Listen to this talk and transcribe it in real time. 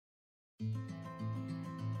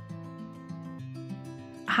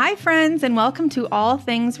Hi, friends, and welcome to All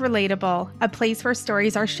Things Relatable, a place where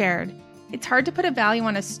stories are shared. It's hard to put a value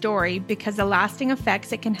on a story because the lasting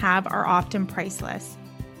effects it can have are often priceless.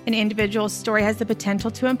 An individual's story has the potential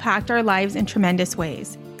to impact our lives in tremendous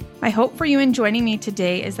ways. My hope for you in joining me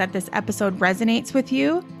today is that this episode resonates with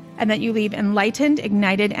you and that you leave enlightened,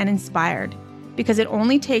 ignited, and inspired, because it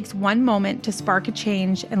only takes one moment to spark a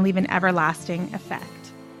change and leave an everlasting effect.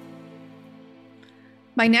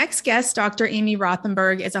 My next guest, Dr. Amy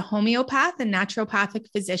Rothenberg, is a homeopath and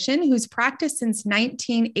naturopathic physician who's practiced since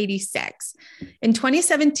 1986. In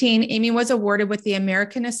 2017, Amy was awarded with the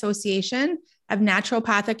American Association of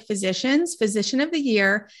Naturopathic Physicians Physician of the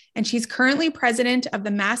Year, and she's currently president of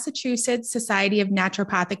the Massachusetts Society of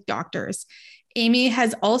Naturopathic Doctors. Amy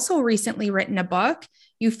has also recently written a book,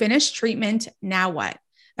 You Finished Treatment, Now What?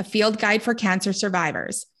 A Field Guide for Cancer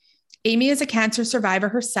Survivors. Amy is a cancer survivor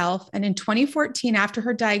herself, and in 2014, after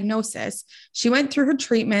her diagnosis, she went through her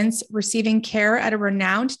treatments, receiving care at a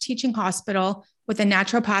renowned teaching hospital with a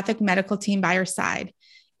naturopathic medical team by her side.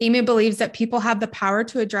 Amy believes that people have the power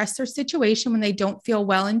to address their situation when they don't feel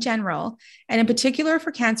well in general, and in particular for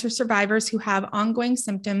cancer survivors who have ongoing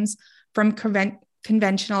symptoms from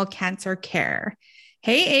conventional cancer care.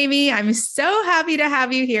 Hey, Amy, I'm so happy to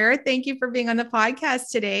have you here. Thank you for being on the podcast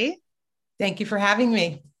today. Thank you for having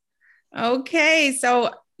me. Okay, so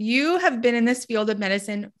you have been in this field of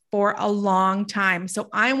medicine for a long time. So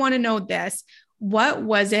I want to know this. What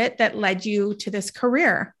was it that led you to this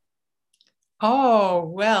career? Oh,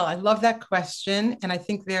 well, I love that question. And I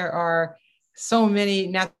think there are so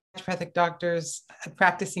many naturopathic doctors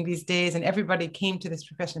practicing these days, and everybody came to this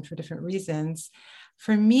profession for different reasons.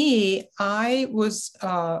 For me, I was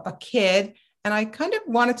a kid, and I kind of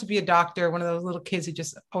wanted to be a doctor, one of those little kids who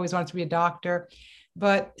just always wanted to be a doctor.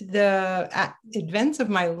 But the events of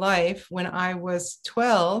my life, when I was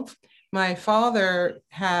 12, my father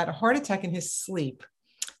had a heart attack in his sleep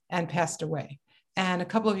and passed away. And a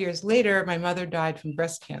couple of years later, my mother died from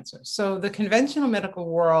breast cancer. So the conventional medical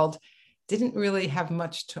world didn't really have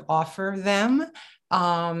much to offer them.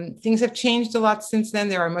 Things have changed a lot since then.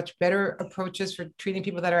 There are much better approaches for treating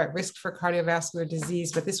people that are at risk for cardiovascular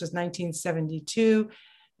disease, but this was 1972.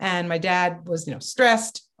 And my dad was,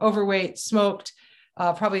 stressed, overweight, smoked,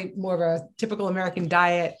 probably more of a typical American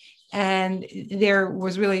diet. And there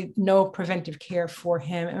was really no preventive care for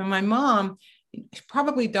him. And my mom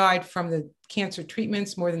probably died from the cancer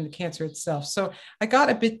treatments more than the cancer itself. So I got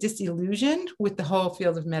a bit disillusioned with the whole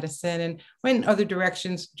field of medicine and went in other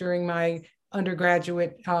directions during my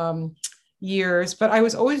undergraduate years. But I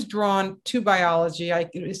was always drawn to biology. I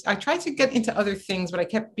tried to get into other things, but I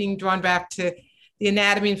kept being drawn back to the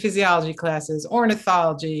anatomy and physiology classes,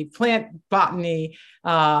 ornithology, plant botany,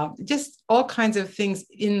 just all kinds of things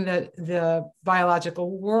in the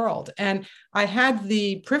biological world. And I had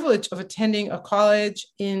the privilege of attending a college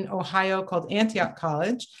in Ohio called Antioch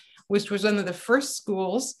College, which was one of the first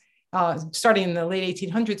schools, starting in the late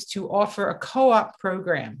 1800s, to offer a co-op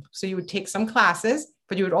program. So you would take some classes,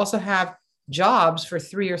 but you would also have jobs for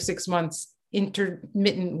 3 or 6 months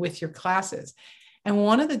intermittent with your classes. And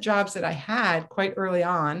one of the jobs that I had quite early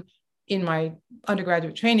on in my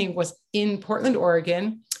undergraduate training was in Portland,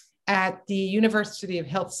 Oregon, at the University of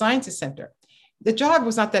Health Sciences Center. The job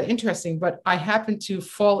was not that interesting, but I happened to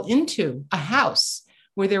fall into a house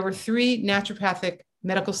where there were 3 naturopathic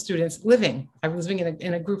medical students living. I was living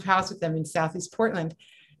in a group house with them in Southeast Portland.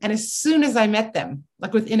 And as soon as I met them,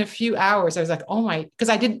 like within a few hours, I was like, oh my, because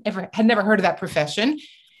I had never heard of that profession.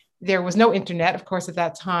 There was no internet, of course, at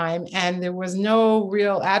that time, and there was no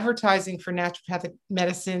real advertising for naturopathic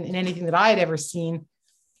medicine in anything that I had ever seen,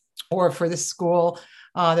 or for the school.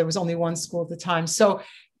 There was only one school at the time. So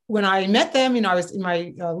when I met them, I was in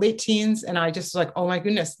my late teens, and I just was like, oh my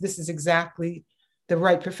goodness, this is exactly the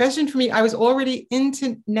right profession for me. I was already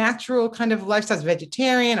into natural kind of lifestyles,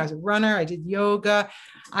 vegetarian. I was a runner. I did yoga.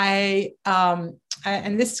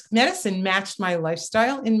 And this medicine matched my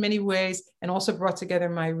lifestyle in many ways, and also brought together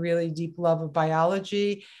my really deep love of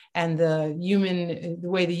biology and the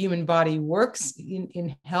way the human body works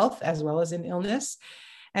in health as well as in illness.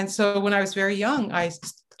 And so when I was very young, I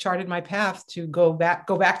charted my path to go back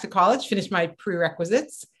to college, finish my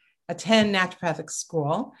prerequisites, attend naturopathic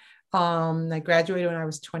school. I graduated when I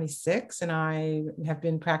was 26, and I have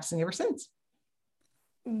been practicing ever since.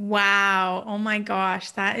 Wow. Oh my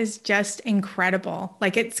gosh. That is just incredible.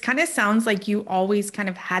 Like, it's kind of sounds like you always kind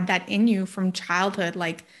of had that in you from childhood,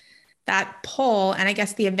 like that pull. And I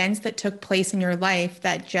guess the events that took place in your life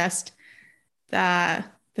that just the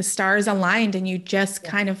stars aligned and you just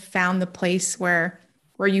kind of found the place where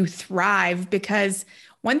you thrive. Because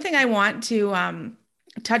One thing I want to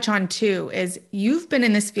touch on too is you've been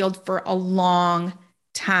in this field for a long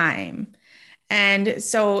time. And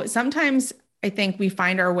so sometimes I think we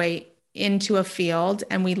find our way into a field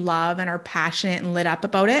and we love and are passionate and lit up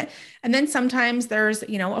about it. And then sometimes there's,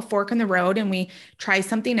 a fork in the road and we try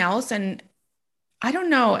something else. And I don't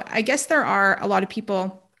know, I guess there are a lot of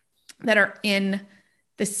people that are in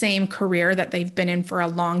the same career that they've been in for a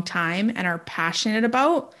long time and are passionate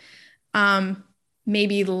about.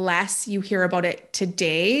 Maybe less you hear about it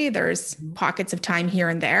today. There's pockets of time here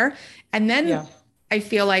and there. And then Yeah. I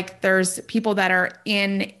feel like there's people that are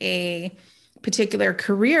in a particular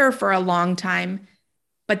career for a long time,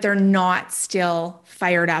 but they're not still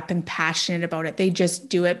fired up and passionate about it. They just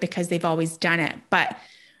do it because they've always done it. But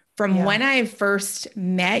from when I first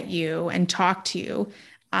met you and talked to you,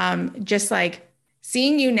 just like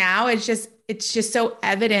seeing you now, it's just so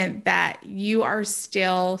evident that you are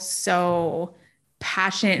still so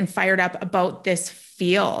passionate and fired up about this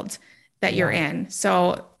field that you're in.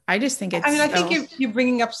 So I just think it's, I think you're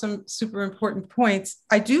bringing up some super important points.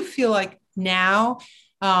 I do feel like now,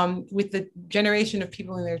 with the generation of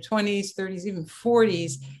people in their 20s, 30s, even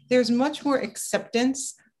 40s, there's much more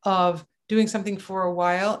acceptance of doing something for a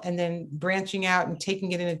while and then branching out and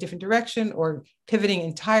taking it in a different direction or pivoting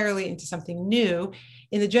entirely into something new.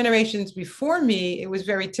 In the generations before me, it was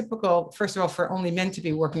very typical, first of all, for only men to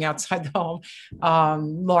be working outside the home,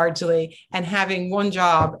 largely, and having one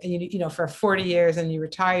job, and for 40 years, and you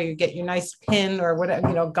retire, you get your nice pin or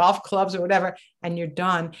whatever, golf clubs or whatever, and you're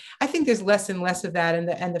done. I think there's less and less of that,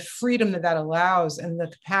 and the freedom that allows, and the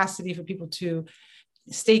capacity for people to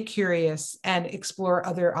stay curious and explore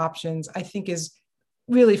other options, I think is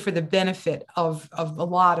really for the benefit of a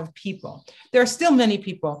lot of people. There are still many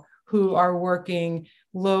people who are working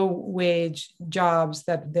low wage jobs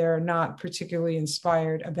that they're not particularly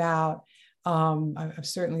inspired about. I'm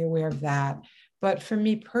certainly aware of that. But for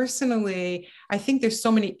me personally, I think there's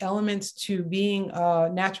so many elements to being a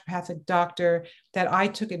naturopathic doctor that I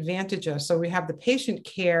took advantage of. So we have the patient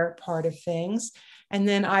care part of things. And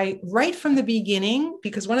then right from the beginning,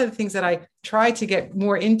 because one of the things that I tried to get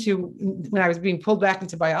more into when I was being pulled back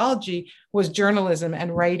into biology was journalism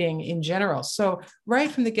and writing in general. So right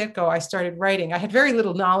from the get-go, I started writing. I had very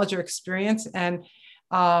little knowledge or experience,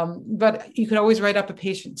 but you could always write up a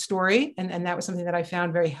patient story. And that was something that I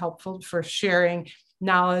found very helpful for sharing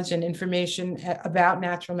knowledge and information about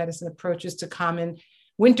natural medicine approaches to common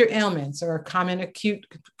winter ailments or common acute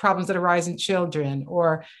problems that arise in children,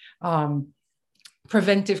 or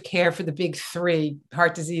preventive care for the big three: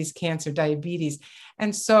 heart disease, cancer, diabetes.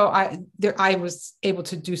 And so I was able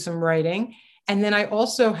to do some writing. And then I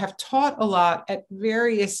also have taught a lot at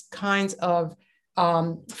various kinds of,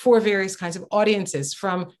 for various kinds of audiences,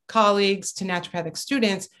 from colleagues to naturopathic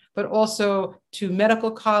students, but also to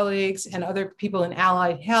medical colleagues and other people in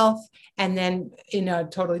allied health. And then in a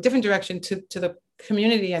totally different direction to the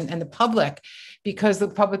community and the public, because the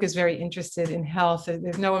public is very interested in health.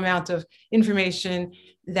 There's no amount of information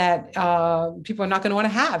that people are not going to want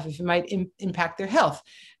to have if it might impact their health.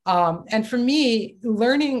 And for me,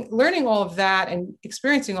 learning all of that and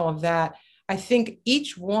experiencing all of that, I think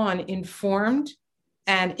each one informed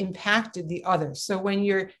and impacted the other. So when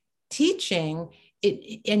you're teaching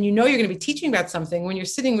it, and you're going to be teaching about something, when you're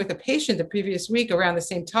sitting with a patient the previous week around the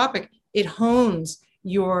same topic, it hones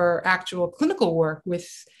your actual clinical work with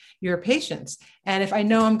your patients. And if I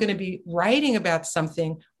know I'm going to be writing about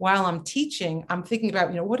something while I'm teaching, I'm thinking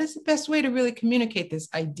about, what is the best way to really communicate this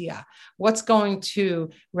idea? What's going to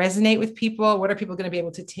resonate with people? What are people going to be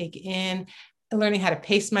able to take in? Learning how to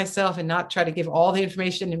pace myself and not try to give all the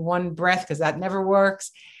information in one breath, because that never works.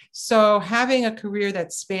 So having a career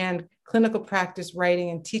that spanned clinical practice, writing,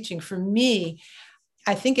 and teaching, for me,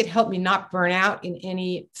 I think it helped me not burn out in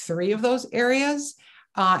any three of those areas.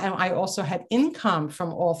 And I also had income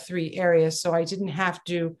from all three areas, so I didn't have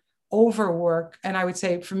to overwork. And I would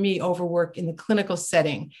say for me, overwork in the clinical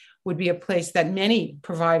setting would be a place that many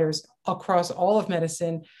providers across all of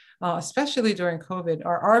medicine, especially during COVID,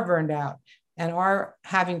 are burned out and are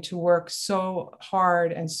having to work so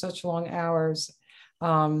hard and such long hours.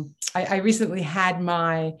 I recently had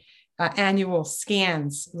my annual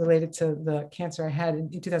scans related to the cancer I had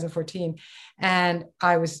in 2014. And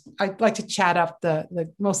I like to chat up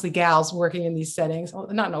the mostly gals working in these settings,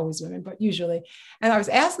 not always women, but usually. And I was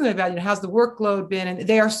asking them about, how's the workload been? And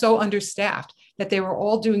they are so understaffed that they were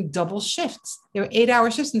all doing double shifts. They were 8-hour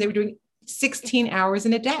shifts and they were doing 16 hours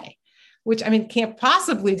in a day, which can't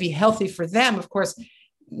possibly be healthy for them. Of course,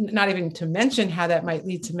 not even to mention how that might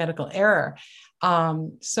lead to medical error.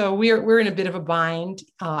 So we're in a bit of a bind.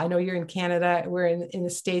 I know you're in Canada, we're in the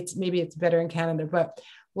States, maybe it's better in Canada, but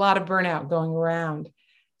a lot of burnout going around.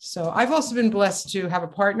 So I've also been blessed to have a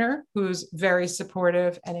partner who's very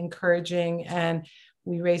supportive and encouraging. And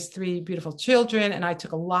we raised 3 beautiful children. And I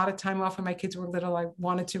took a lot of time off when my kids were little. I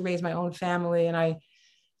wanted to raise my own family, and I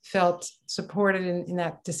felt supported in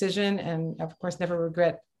that decision. And of course, never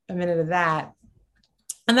regret a minute of that.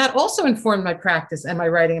 And that also informed my practice and my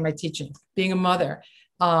writing and my teaching, being a mother,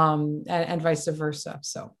 and vice versa.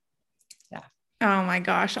 So, yeah. Oh my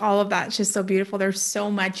gosh, all of that's just so beautiful. There's so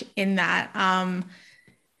much in that.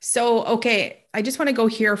 So, okay, I just want to go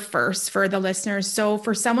here first for the listeners. So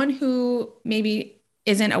for someone who maybe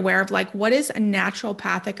isn't aware of, like, what is a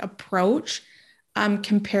naturopathic approach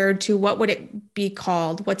compared to what would it be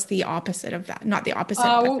called? What's the opposite of that? Not the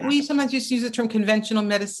opposite. We sometimes just use the term conventional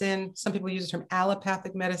medicine. Some people use the term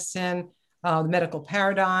allopathic medicine, the medical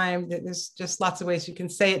paradigm. There's just lots of ways you can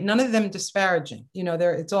say it. None of them disparaging.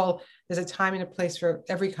 There's a time and a place for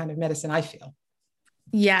every kind of medicine, I feel.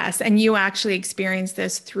 Yes. And you actually experienced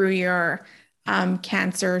this through your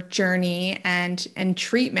cancer journey and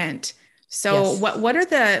treatment. So Yes. what are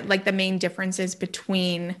the main differences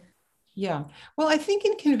between? Yeah. Well, I think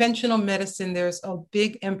in conventional medicine, there's a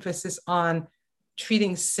big emphasis on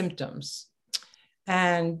treating symptoms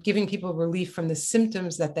and giving people relief from the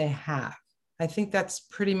symptoms that they have. I think that's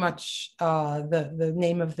pretty much the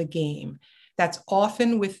name of the game. That's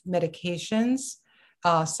often with medications.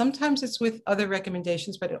 Sometimes it's with other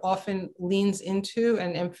recommendations, but it often leans into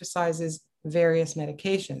and emphasizes various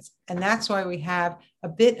medications. And that's why we have a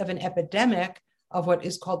bit of an epidemic of what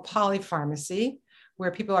is called polypharmacy, where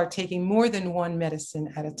people are taking more than one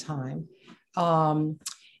medicine at a time.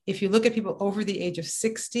 If you look at people over the age of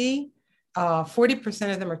 60,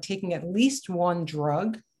 40% of them are taking at least one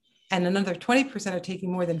drug, and another 20% are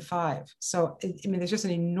taking more than 5. So, there's just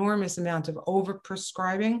an enormous amount of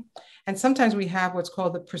overprescribing. And sometimes we have what's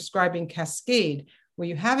called the prescribing cascade, where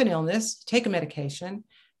you have an illness, take a medication,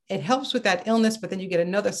 it helps with that illness, but then you get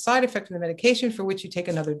another side effect from the medication for which you take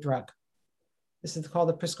another drug. This is called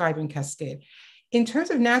the prescribing cascade. In terms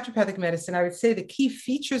of naturopathic medicine, I would say the key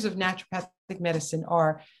features of naturopathic medicine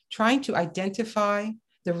are trying to identify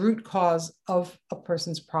the root cause of a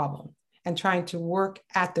person's problem and trying to work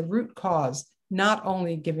at the root cause, not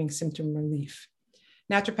only giving symptom relief.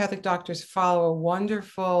 Naturopathic doctors follow a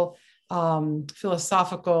wonderful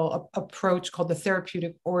philosophical approach called the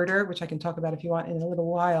therapeutic order, which I can talk about if you want in a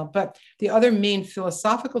little while. But the other main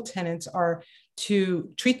philosophical tenets are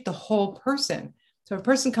to treat the whole person. So a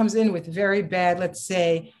person comes in with very bad, let's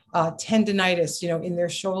say, tendinitis, in their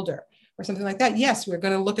shoulder or something like that. Yes, we're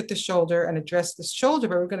going to look at the shoulder and address the shoulder,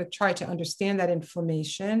 but we're going to try to understand that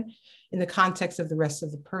inflammation in the context of the rest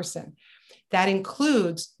of the person. That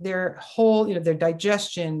includes their whole, their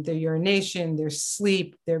digestion, their urination, their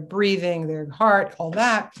sleep, their breathing, their heart, all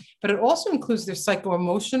that. But it also includes their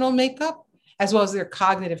psycho-emotional makeup, as well as their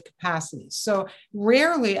cognitive capacities. So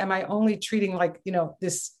rarely am I only treating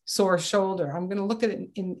this sore shoulder. I'm going to look at it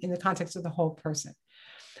in the context of the whole person.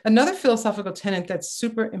 Another philosophical tenet that's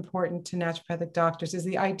super important to naturopathic doctors is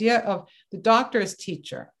the idea of the doctor as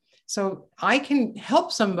teacher. So I can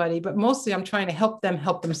help somebody, but mostly I'm trying to help them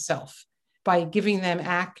help themselves by giving them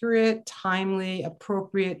accurate, timely,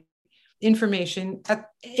 appropriate information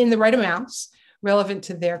in the right amounts relevant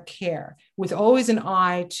to their care, with always an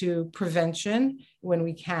eye to prevention when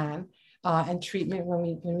we can, and treatment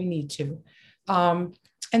when we need to. And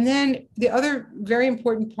then the other very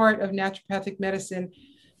important part of naturopathic medicine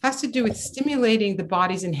has to do with stimulating the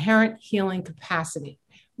body's inherent healing capacity.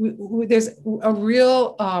 There's a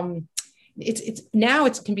real,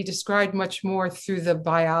 it can be described much more through the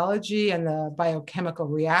biology and the biochemical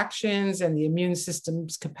reactions and the immune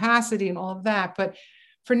system's capacity and all of that. But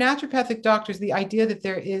for naturopathic doctors, the idea that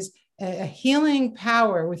there is a healing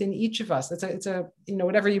power within each of us, it's a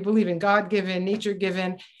whatever you believe in, God-given,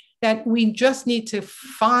 nature-given, that we just need to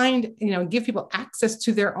find, give people access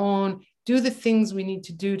to their own, do the things we need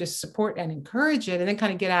to do to support and encourage it, and then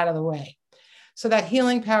kind of get out of the way. So that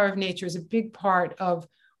healing power of nature is a big part of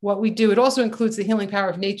what we do. It also includes the healing power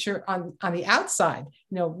of nature on the outside.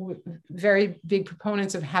 Very big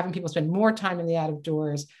proponents of having people spend more time in the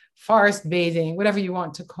outdoors, forest bathing, whatever you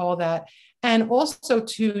want to call that. And also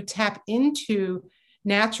to tap into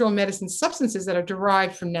natural medicine substances that are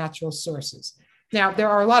derived from natural sources. Now, there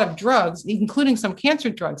are a lot of drugs, including some cancer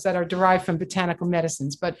drugs, that are derived from botanical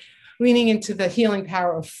medicines, but leaning into the healing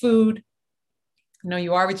power of food.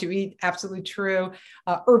 You are what you eat, absolutely true.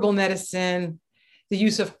 Herbal medicine, the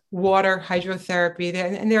use of water, hydrotherapy,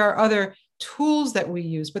 and there are other tools that we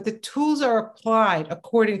use, but the tools are applied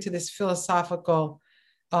according to this philosophical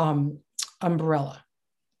umbrella.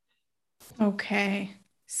 Okay.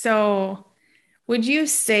 So Would you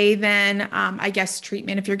say then, I guess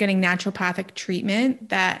treatment, if you're getting naturopathic treatment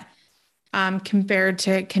that compared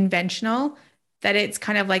to conventional, that it's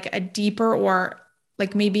kind of like a deeper or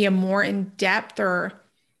like maybe a more in-depth or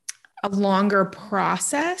a longer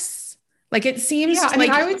process? Like it Yeah, seems I mean,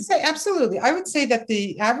 like, I would say absolutely. I would say that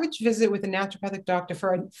the average visit with a naturopathic doctor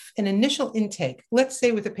for an initial intake, let's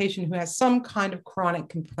say with a patient who has some kind of chronic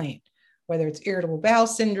complaint, whether it's irritable bowel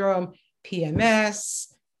syndrome, PMS,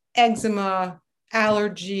 eczema,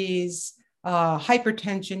 allergies,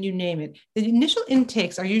 hypertension, you name it. The initial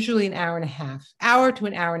intakes are usually an hour and a half, hour to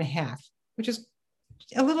an hour and a half, which is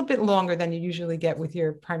a little bit longer than you usually get with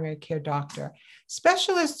your primary care doctor.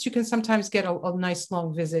 Specialists, you can sometimes get a nice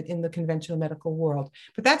long visit in the conventional medical world,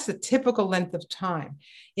 but that's the typical length of time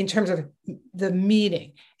in terms of the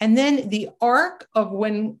meeting. And then the arc of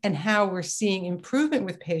when and how we're seeing improvement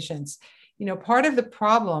with patients. Part of the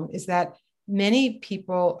problem is that many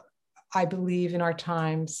people, I believe in our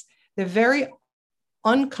times, they're very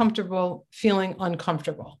uncomfortable feeling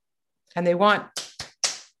uncomfortable, and they want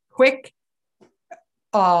quick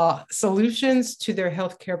solutions to their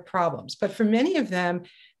healthcare problems. But for many of them,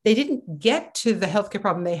 they didn't get to the healthcare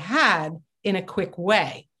problem they had in a quick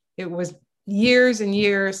way. It was years and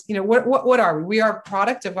years. What are we? We are a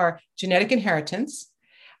product of our genetic inheritance,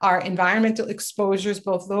 our environmental exposures,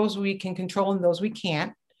 both those we can control and those we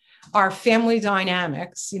can't, our family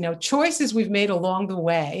dynamics, choices we've made along the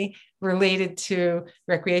way related to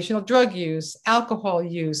recreational drug use, alcohol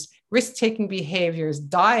use, risk-taking behaviors,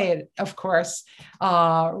 diet, of course,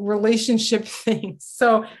 relationship things.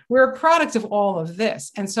 So we're a product of all of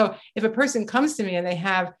this. And so if a person comes to me and they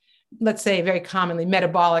have, let's say very commonly,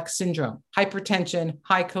 metabolic syndrome, hypertension,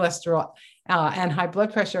 high cholesterol, and high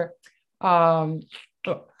blood pressure,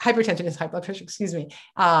 hypertension is high blood pressure, excuse me,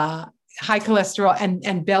 high cholesterol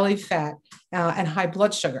and belly fat and high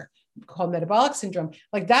blood sugar, called metabolic syndrome,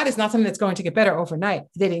 like that is not something that's going to get better overnight.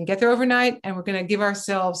 They didn't get there overnight, and we're going to give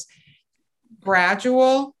ourselves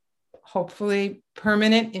gradual, hopefully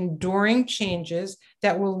permanent, enduring changes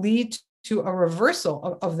that will lead to a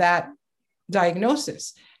reversal of that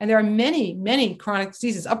diagnosis. And there are many, many chronic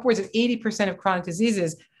diseases. Upwards of 80% of chronic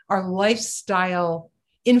diseases are lifestyle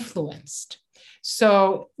influenced.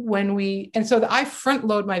 So I front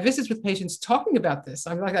load my visits with patients talking about this.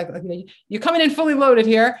 I'm like you're coming in fully loaded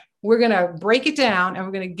here. We're going to break it down, and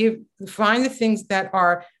we're going to find the things that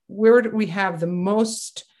are where we have the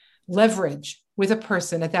most leverage with a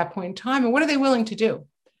person at that point in time. And what are they willing to do?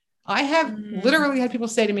 I have literally had people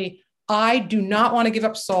say to me, I do not want to give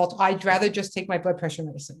up salt. I'd rather just take my blood pressure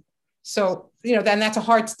medicine. So, then that's a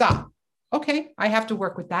hard stop. Okay, I have to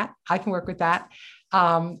work with that. I can work with that.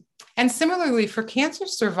 And similarly, for cancer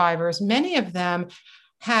survivors, many of them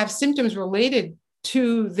have symptoms related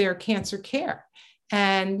to their cancer care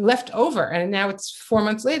and left over. And now it's 4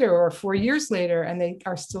 months later or 4 years later, and they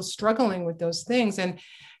are still struggling with those things. And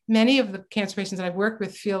many of the cancer patients that I've worked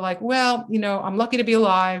with feel like, well, I'm lucky to be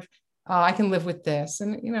alive. I can live with this.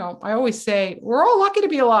 And, I always say, we're all lucky to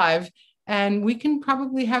be alive, and we can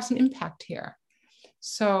probably have some impact here.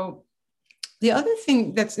 So the other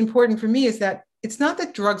thing that's important for me is that it's not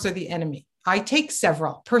that drugs are the enemy. I take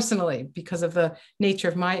several personally because of the nature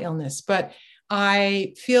of my illness, but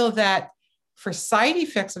I feel that for side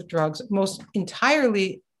effects of drugs, most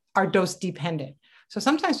entirely are dose dependent. So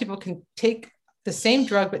sometimes people can take the same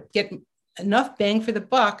drug, but get enough bang for the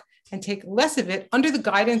buck and take less of it under the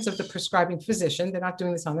guidance of the prescribing physician. They're not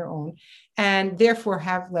doing this on their own, and therefore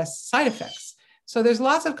have less side effects. So there's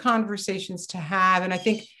lots of conversations to have. And I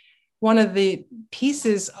think one of the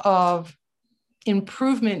pieces of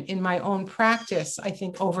improvement in my own practice, I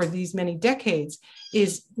think over these many decades,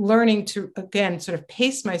 is learning to, again, sort of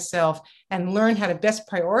pace myself and learn how to best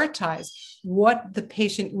prioritize what the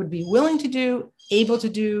patient would be willing to do, able to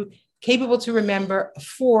do, capable to remember,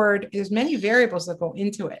 afford. There's many variables that go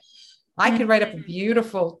into it. I could write up a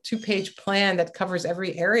beautiful 2-page plan that covers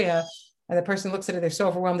every area, and the person looks at it, they're so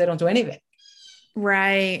overwhelmed, they don't do any of it.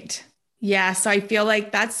 Right. Yeah. So I feel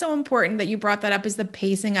like that's so important that you brought that up, is the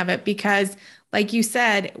pacing of it, because like you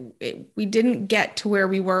said, we didn't get to where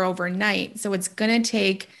we were overnight. So it's going to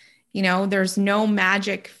take, there's no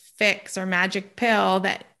magic fix or magic pill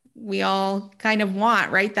that we all kind of want,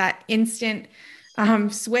 right? That instant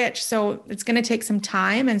switch. So it's going to take some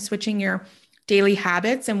time and switching your daily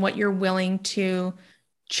habits and what you're willing to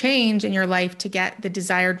change in your life to get the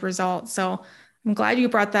desired results. So I'm glad you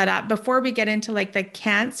brought that up. Before we get into like the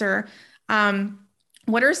cancer,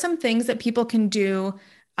 what are some things that people can do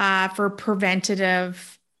for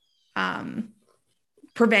preventative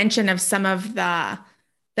prevention of some of the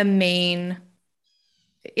main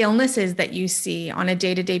illnesses that you see on a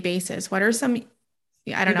day-to-day basis? What are some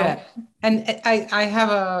I don't You know. bet. And I have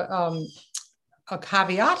a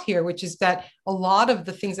caveat here, which is that a lot of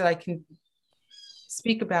the things that I can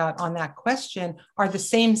speak about on that question are the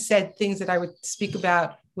same said things that I would speak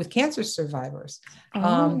about with cancer survivors.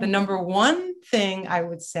 The number one thing I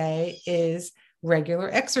would say is regular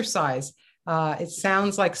exercise. It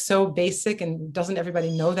sounds like so basic, and doesn't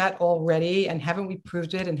everybody know that already? And haven't we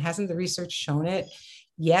proved it? And hasn't the research shown it?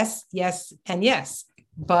 Yes, yes, and yes.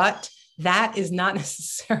 But that is not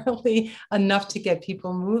necessarily enough to get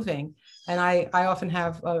people moving. And I often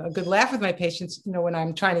have a good laugh with my patients, when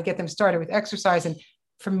I'm trying to get them started with exercise. And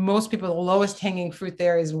for most people, the lowest hanging fruit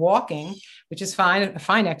there is walking, which is fine, a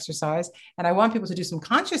fine exercise. And I want people to do some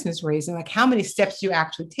consciousness raising, like how many steps do you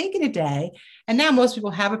actually take in a day? And now most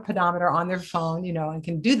people have a pedometer on their phone, and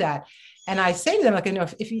can do that. And I say to them, like,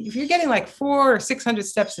 if you're getting like 400 or 600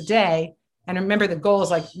 steps a day, and remember the goal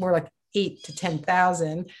is like more like 8 to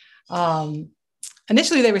 10,000.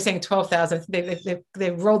 Initially, they were saying 12,000.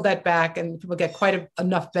 They've rolled that back, and people get quite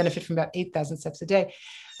enough benefit from about 8,000 steps a day.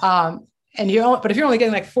 But if you're only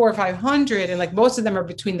getting like 400 or 500, and like most of them are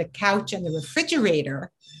between the couch and the refrigerator,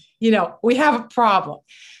 we have a problem.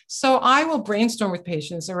 So I will brainstorm with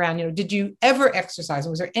patients around, did you ever exercise?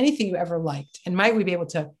 Was there anything you ever liked? And might we be able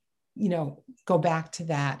to, go back to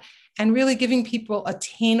that, and really giving people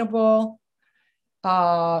attainable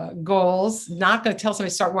goals. Not going to tell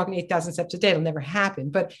somebody to start walking 8,000 steps a day. It'll never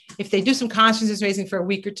happen. But if they do some consciousness raising for a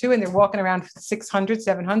week or two and they're walking around 600,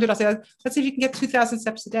 700, I'll say, let's see if you can get 2,000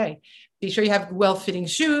 steps a day. Be sure you have well-fitting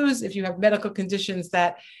shoes. If you have medical conditions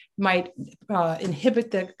that might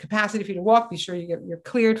inhibit the capacity for you to walk, be sure you're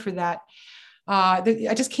cleared for that.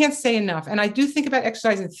 I just can't say enough. And I do think about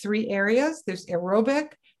exercise in 3 areas. There's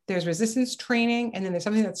aerobic, there's resistance training, and then there's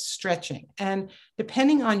something that's stretching. And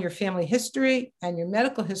depending on your family history and your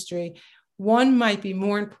medical history, one might be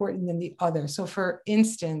more important than the other. So for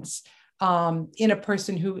instance, in a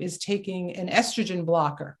person who is taking an estrogen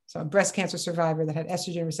blocker, so a breast cancer survivor that had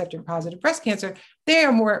estrogen receptor positive breast cancer, they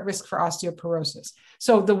are more at risk for osteoporosis.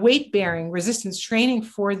 So the weight bearing resistance training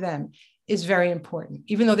for them is very important,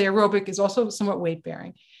 even though the aerobic is also somewhat weight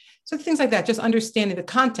bearing. So things like that, just understanding the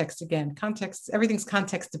context again. Context, everything's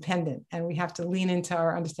context dependent, and we have to lean into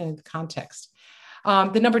our understanding of the context.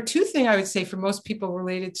 The number 2 thing I would say for most people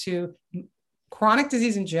related to chronic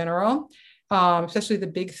disease in general, especially the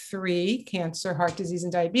big 3, cancer, heart disease,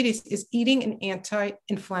 and diabetes, is eating an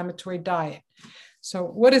anti-inflammatory diet. So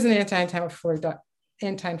what is an anti-inflammatory diet?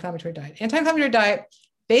 Anti-inflammatory diet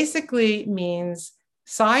basically means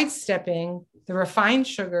sidestepping the refined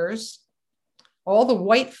sugars, all the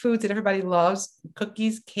white foods that everybody loves,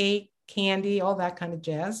 cookies, cake, candy, all that kind of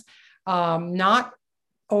jazz, not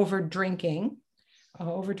over drinking.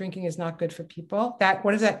 Over-drinking is not good for people.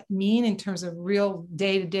 What does that mean in terms of real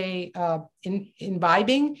day-to-day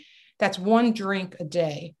imbibing? That's 1 drink a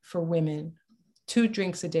day for women, 2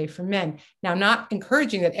 drinks a day for men. Now, not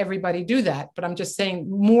encouraging that everybody do that, but I'm just saying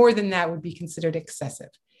more than that would be considered excessive,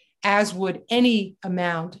 as would any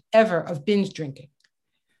amount ever of binge drinking.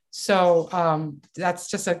 So that's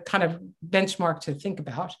just a kind of benchmark to think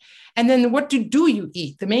about. And then what do you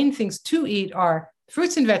eat? The main things to eat are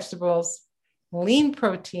fruits and vegetables, lean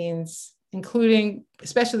proteins, including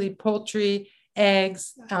especially poultry,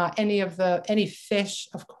 eggs, any fish,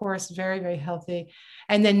 of course, very, very healthy.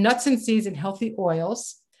 And then nuts and seeds and healthy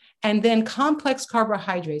oils. And then complex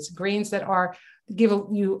carbohydrates, grains that give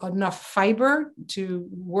you enough fiber to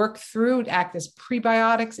work through, to act as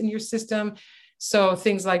prebiotics in your system. So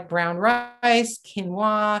things like brown rice,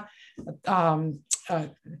 quinoa,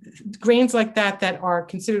 grains like that are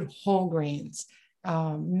considered whole grains.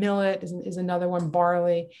 Millet is another one,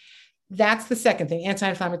 barley. That's the second thing,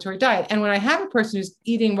 anti-inflammatory diet. And when I have a person who's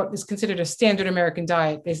eating what is considered a standard American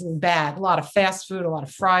diet, basically bad, a lot of fast food, a lot of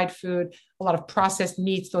fried food, a lot of processed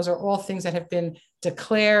meats, those are all things that have been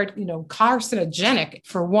declared, carcinogenic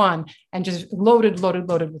for 1, and just loaded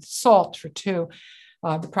with salt for 2.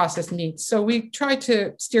 The processed meats. So we try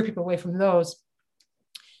to steer people away from those.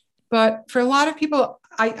 But for a lot of people,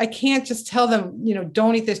 I can't just tell them,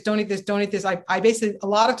 don't eat this, don't eat this, don't eat this. I basically, a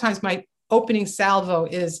lot of times my opening salvo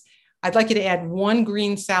is, I'd like you to add 1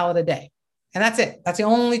 green salad a day. And that's it. That's the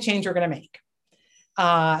only change we're going to make.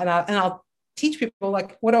 And I'll teach people,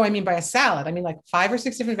 like, what do I mean by a salad? I mean, like 5 or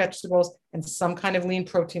 6 different vegetables and some kind of lean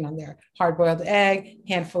protein on there. Hard-boiled egg,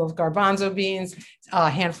 handful of garbanzo beans, a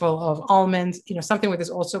handful of almonds, something where there's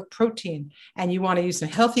also protein. And you want to use some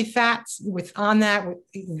healthy fats with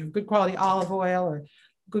good quality olive oil or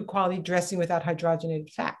good quality dressing without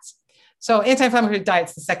hydrogenated fats. So anti-inflammatory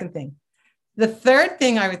diet's the second thing. The third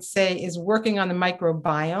thing I would say is working on the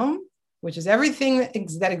microbiome. which is everything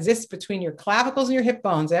that exists between your clavicles and your hip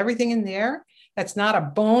bones, everything in there that's not a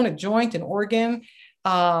bone, a joint, an organ,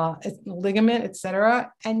 ligament,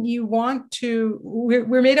 etc. And you want to,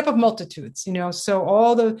 we're made up of multitudes, so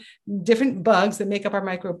all the different bugs that make up our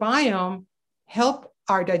microbiome help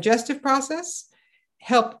our digestive process,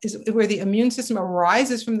 is where the immune system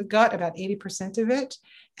arises from the gut, about 80% of it.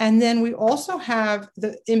 And then we also have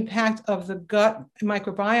the impact of the gut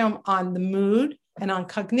microbiome on the mood and on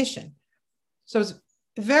cognition. So it's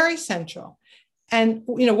very central. And,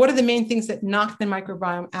 what are the main things that knock the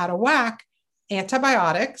microbiome out of whack?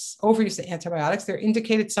 Antibiotics, overuse of antibiotics. They're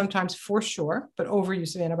indicated sometimes for sure, but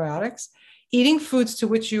overuse of antibiotics. Eating foods to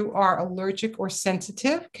which you are allergic or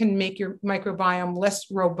sensitive can make your microbiome less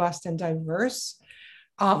robust and diverse.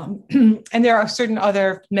 And there are certain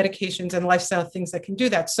other medications and lifestyle things that can do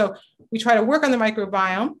that. So we try to work on the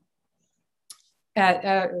microbiome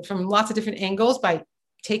from lots of different angles by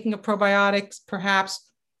taking a probiotics,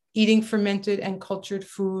 perhaps eating fermented and cultured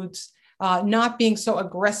foods, not being so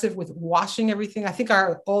aggressive with washing everything. I think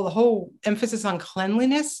the whole emphasis on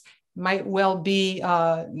cleanliness might well be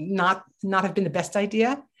not have been the best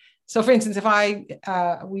idea. So for instance, if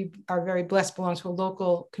we are very blessed, belong to a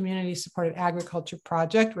local community supported agriculture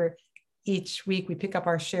project where each week we pick up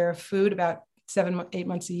our share of food about 7-8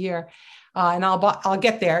 months a year. And I'll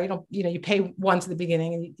get there. You pay once at the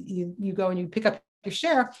beginning and you go and you pick up your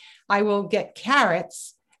share. I will get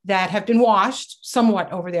carrots that have been washed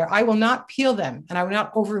somewhat over there. I will not peel them and I will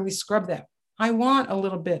not overly scrub them. I want a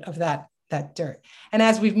little bit of that dirt. And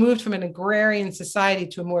as we've moved from an agrarian society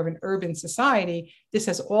to a more of an urban society, this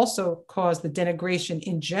has also caused the denigration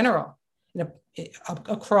in general,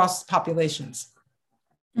 across populations.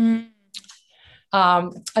 Mm.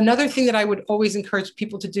 Another thing that I would always encourage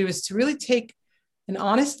people to do is to really take an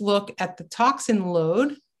honest look at the toxin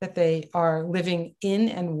load that they are living in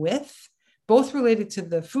and with, both related to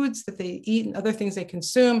the foods that they eat and other things they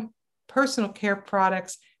consume, personal care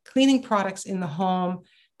products, cleaning products in the home,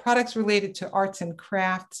 products related to arts and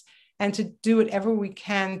crafts, and to do whatever we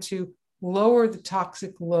can to lower the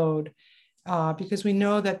toxic load, because we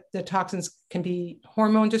know that the toxins can be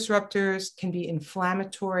hormone disruptors, can be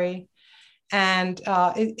inflammatory, and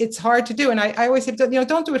it's hard to do. And I always say,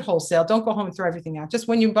 don't do it wholesale. Don't go home and throw everything out. Just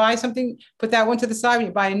when you buy something, put that one to the side. When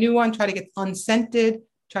you buy a new one, try to get unscented,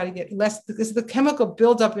 try to get less, because the chemical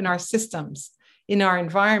buildup in our systems, in our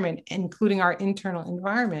environment, including our internal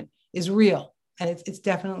environment, is real. And it's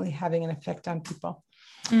definitely having an effect on people.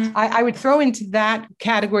 Mm. I would throw into that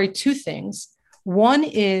category two things. One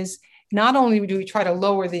is not only do we try to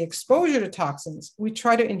lower the exposure to toxins, we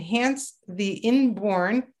try to enhance the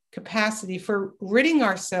inborn capacity for ridding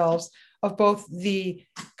ourselves of both the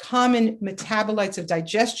common metabolites of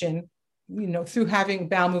digestion, through having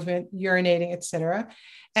bowel movement, urinating, et cetera,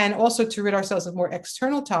 and also to rid ourselves of more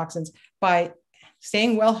external toxins by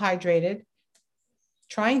staying well hydrated,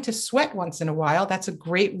 trying to sweat once in a while. That's a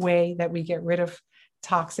great way that we get rid of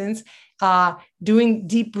toxins. Doing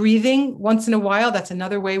deep breathing once in a while. That's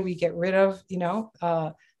another way we get rid of,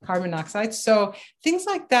 carbon monoxide. So things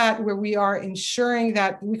like that, where we are ensuring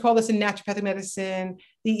that, we call this in naturopathic medicine,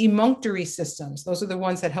 the emunctory systems. Those are the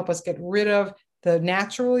ones that help us get rid of the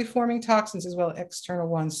naturally forming toxins as well as external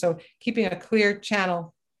ones. So keeping a clear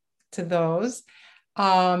channel to those.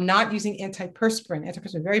 Not using antiperspirant. Antiperspirant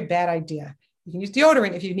is a very bad idea. You can use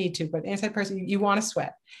deodorant if you need to, but antiperspirant, you want to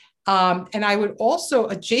sweat. And I would also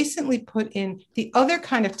adjacently put in the other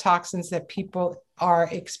kind of toxins that people are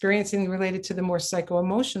experiencing related to the more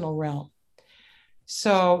psycho-emotional realm.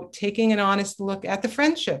 So taking an honest look at the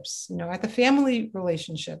friendships, at the family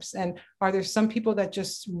relationships. And are there some people that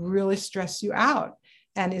just really stress you out?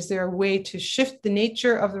 And is there a way to shift the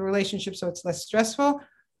nature of the relationship so it's less stressful?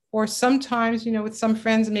 Or sometimes, with some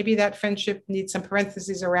friends, maybe that friendship needs some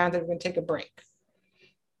parentheses around it. We're going to take a break.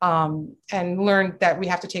 And learn that we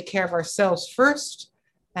have to take care of ourselves first.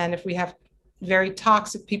 And if we have very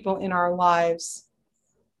toxic people in our lives,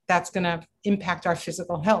 that's going to impact our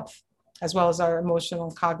physical health, as well as our emotional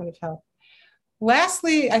and cognitive health.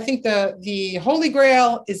 Lastly, I think the holy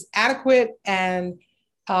grail is adequate and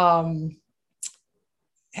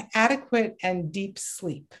deep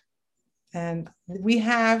sleep. And we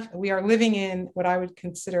are living in what I would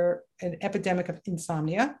consider an epidemic of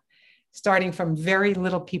insomnia, starting from very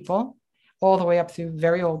little people all the way up through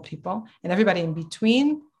very old people and everybody in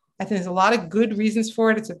between. I think there's a lot of good reasons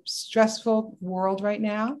for it. It's a stressful world right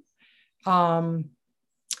now.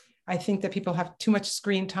 I think that people have too much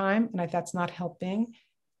screen time, and that's not helping.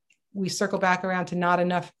 We circle back around to not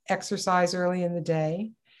enough exercise early in the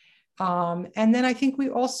day. And then I think we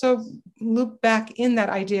also loop back in that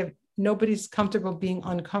idea of nobody's comfortable being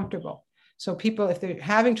uncomfortable. So people, if they're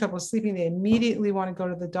having trouble sleeping, they immediately want to go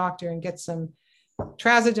to the doctor and get some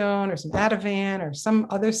trazodone or some Ativan or some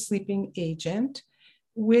other sleeping agent,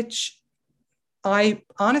 which I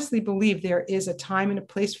honestly believe there is a time and a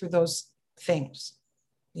place for those things.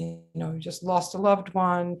 You know, you just lost a loved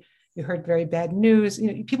one, you heard very bad news. You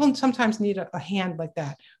know, people sometimes need a hand like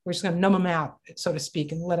that. We're just going to numb them out, so to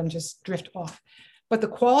speak, and let them just drift off. But the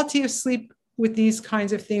quality of sleep with these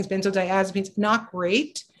kinds of things, benzodiazepines, not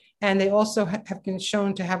great. And they also have been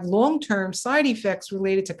shown to have long-term side effects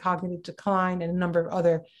related to cognitive decline and a number of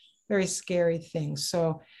other very scary things.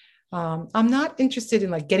 So I'm not interested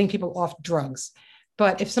in like getting people off drugs.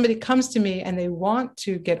 But if somebody comes to me and they want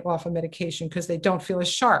to get off a medication because they don't feel as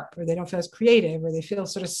sharp or they don't feel as creative or they feel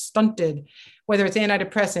sort of stunted, whether it's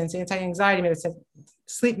antidepressants, anti-anxiety medicine,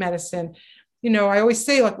 sleep medicine, you know, I always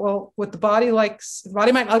say like, well, what the body likes, the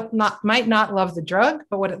body might not love the drug,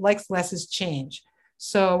 but what it likes less is change.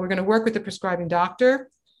 So we're going to work with the prescribing doctor.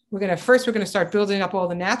 We're going to start building up all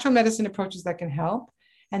the natural medicine approaches that can help.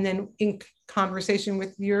 And then in conversation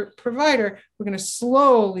with your provider, we're going to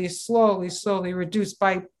slowly reduce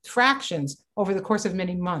by fractions over the course of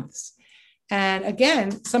many months. And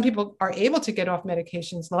again, some people are able to get off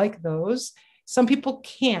medications like those. Some people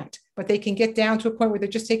can't, but they can get down to a point where they're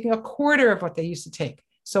just taking a quarter of what they used to take.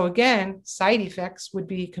 So again, side effects would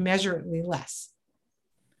be commensurately less.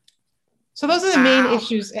 So those are the main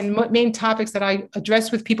issues and main topics that I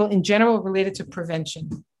address with people in general related to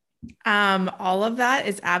prevention. All of that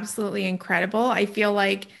is absolutely incredible. I feel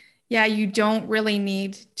like, yeah, you don't really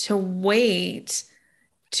need to wait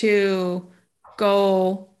to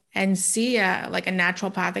go and see a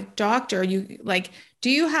naturopathic doctor. Do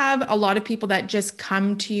you have a lot of people that just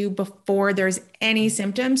come to you before there's any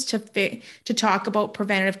symptoms to talk about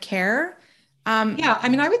preventative care? Yeah, I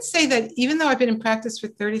mean, I would say that even though I've been in practice for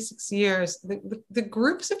 36 years, the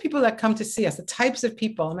groups of people that come to see us, the types of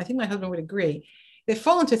people, and I think my husband would agree, they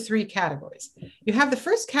fall into three categories. You have the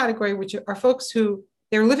first category, which are folks who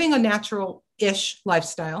they're living a natural-ish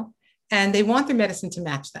lifestyle, and they want their medicine to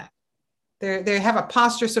match that. They have a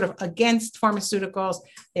posture sort of against pharmaceuticals.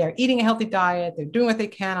 They are eating a healthy diet. They're doing what they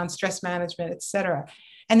can on stress management, et cetera.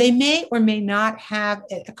 And they may or may not have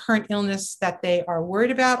a current illness that they are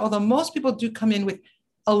worried about, although most people do come in with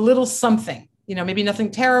a little something, you know, maybe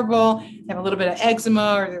nothing terrible, they have a little bit of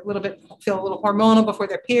eczema or feel a little hormonal before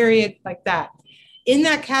their period, like that. In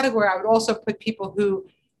that category, I would also put people who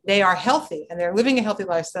they are healthy and they're living a healthy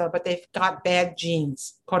lifestyle, but they've got bad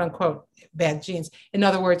genes, quote unquote, bad genes. In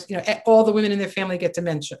other words, you know, all the women in their family get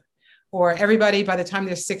dementia, or everybody by the time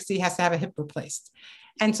they're 60 has to have a hip replaced.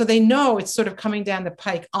 And so they know it's sort of coming down the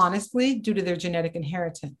pike, honestly, due to their genetic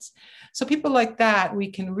inheritance. So people like that,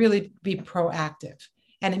 we can really be proactive.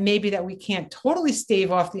 And it may be that we can't totally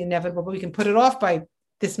stave off the inevitable, but we can put it off by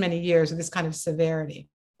this many years or this kind of severity.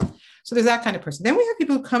 So there's that kind of person. Then we have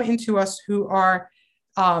people who come into us who are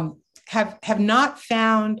have not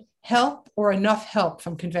found help or enough help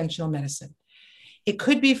from conventional medicine. It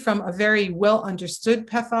could be from a very well understood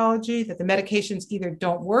pathology that the medications either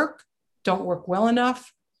don't work well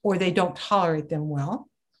enough, or they don't tolerate them well.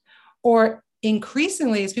 Or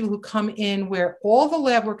increasingly, it's people who come in where all the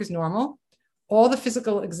lab work is normal, all the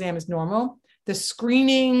physical exam is normal, the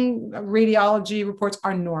screening radiology reports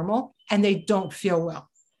are normal, and they don't feel well.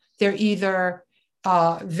 They're either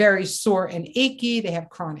very sore and achy, they have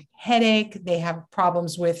chronic headache, they have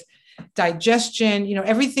problems with digestion, you know,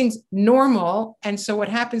 everything's normal. And so what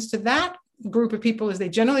happens to that group of people is they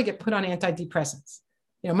generally get put on antidepressants.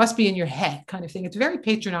 You know, must be in your head kind of thing. It's very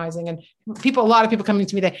patronizing. And a lot of people coming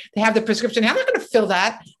to me, they have the prescription. I'm not going to fill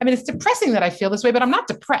that. I mean, it's depressing that I feel this way, but I'm not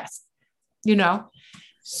depressed, you know?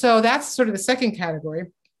 So that's sort of the second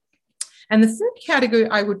category. And the third category,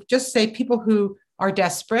 I would just say people who are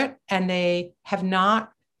desperate and they have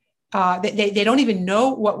not, they don't even know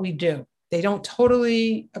what we do. They don't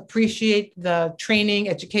totally appreciate the training,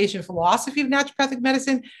 education, philosophy of naturopathic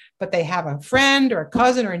medicine, but they have a friend or a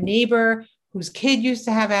cousin or a neighbor whose kid used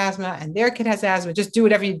to have asthma and their kid has asthma. Just do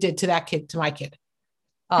whatever you did to that kid, to my kid,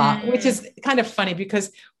 which is kind of funny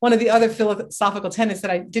because one of the other philosophical tenets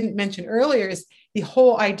that I didn't mention earlier is the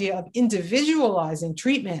whole idea of individualizing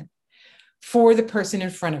treatment for the person in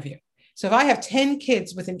front of you. So if I have 10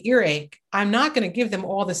 kids with an earache, I'm not going to give them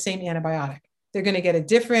all the same antibiotic. They're going to get a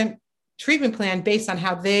different treatment plan based on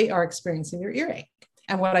how they are experiencing their earache.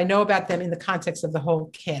 and what I know about them in the context of the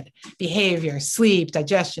whole kid, behavior, sleep,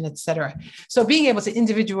 digestion, et cetera. So being able to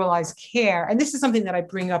individualize care, and this is something that I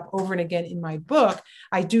bring up over and again in my book.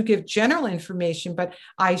 I do give general information, but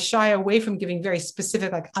I shy away from giving very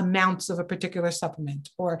specific, like amounts of a particular supplement,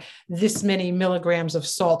 or this many milligrams of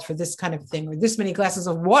salt for this kind of thing, or this many glasses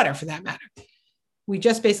of water for that matter. We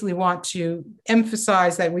just basically want to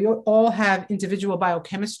emphasize that we all have individual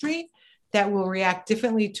biochemistry that will react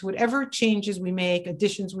differently to whatever changes we make,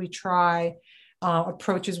 additions we try,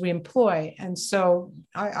 approaches we employ. And so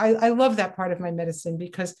I love that part of my medicine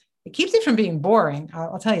because it keeps it from being boring.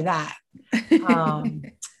 I'll tell you that.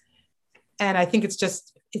 And I think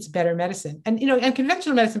it's better medicine. And, and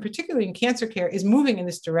conventional medicine, particularly in cancer care, is moving in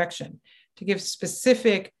this direction to give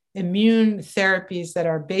specific immune therapies that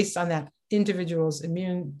are based on that individual's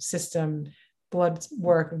immune system, blood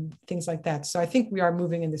work, and things like that. So I think we are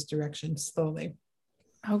moving in this direction slowly.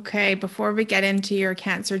 Okay. Before we get into your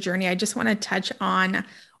cancer journey, I just want to touch on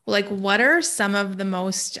what are some of the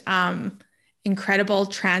most incredible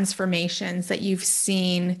transformations that you've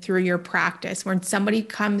seen through your practice when somebody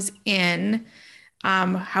comes in,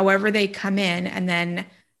 however they come in, and then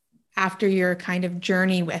after your kind of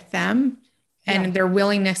journey with them and their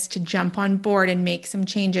willingness to jump on board and make some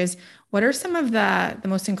changes, what are some of the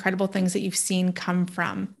most incredible things that you've seen come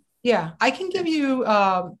from? Yeah, I can give you,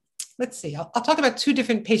 let's see, I'll talk about two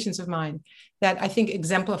different patients of mine that I think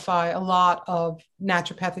exemplify a lot of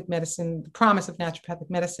naturopathic medicine, the promise of naturopathic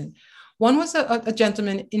medicine. One was a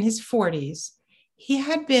gentleman in his 40s. He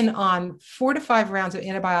had been on 4 to 5 rounds of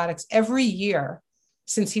antibiotics every year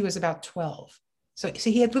since he was about 12. So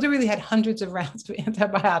he had literally had hundreds of rounds of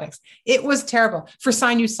antibiotics. It was terrible for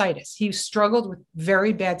sinusitis. He struggled with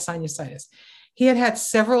very bad sinusitis. He had had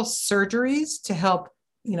several surgeries to help,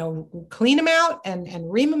 clean him out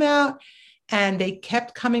and ream him out. And they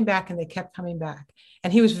kept coming back and they kept coming back.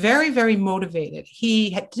 And he was very, very motivated.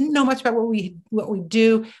 He didn't know much about what we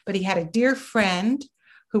do, but he had a dear friend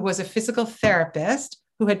who was a physical therapist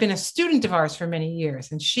who had been a student of ours for many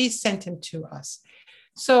years. And she sent him to us.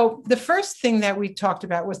 So the first thing that we talked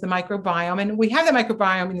about was the microbiome, and we have the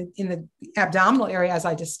microbiome in the abdominal area, as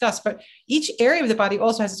I discussed, but each area of the body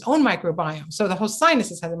also has its own microbiome. So the whole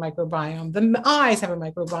sinuses have a microbiome, the eyes have a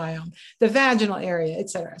microbiome, the vaginal area, et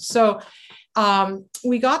cetera. So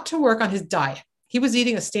we got to work on his diet. He was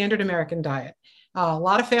eating a standard American diet, a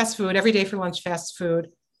lot of fast food, every day for lunch, fast food,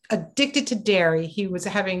 addicted to dairy. He was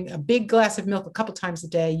having a big glass of milk a couple times a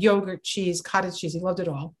day, yogurt, cheese, cottage cheese. He loved it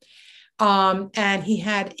all. And he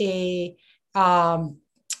had a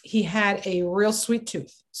real sweet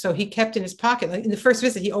tooth. So he kept in his pocket, like in the first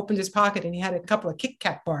visit, he opened his pocket and he had a couple of Kit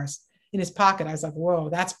Kat bars in his pocket. I was like, whoa,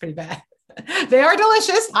 that's pretty bad. They are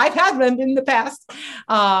delicious. I've had them in the past.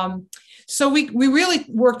 So we really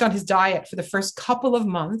worked on his diet for the first couple of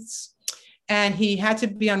months, and he had to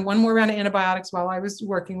be on one more round of antibiotics while I was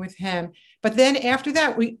working with him. But then after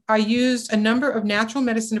that, I used a number of natural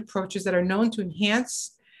medicine approaches that are known to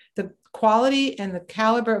enhance the quality and the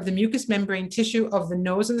caliber of the mucous membrane tissue of the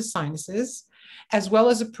nose and the sinuses, as well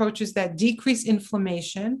as approaches that decrease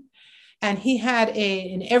inflammation. And he had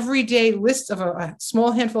an everyday list of a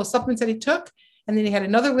small handful of supplements that he took. And then he had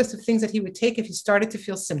another list of things that he would take if he started to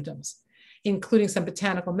feel symptoms, including some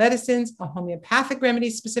botanical medicines, a homeopathic remedy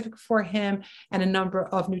specific for him, and a number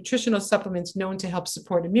of nutritional supplements known to help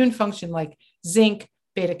support immune function like zinc,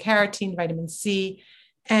 beta carotene, vitamin C.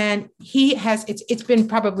 And he has, it's been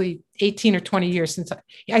probably 18 or 20 years since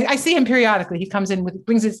I see him periodically. He comes in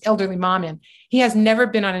brings his elderly mom in. He has never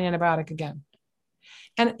been on an antibiotic again.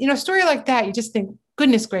 And, a story like that, you just think,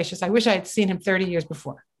 goodness gracious, I wish I had seen him 30 years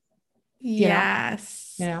before.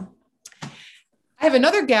 Yes. I have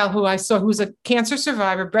another gal who I saw who's a cancer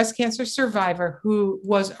survivor, breast cancer survivor, who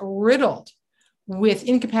was riddled with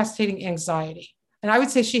incapacitating anxiety. And I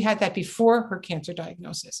would say she had that before her cancer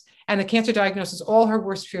diagnosis. And the cancer diagnosis, all her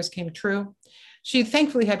worst fears came true. She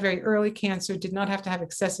thankfully had very early cancer, did not have to have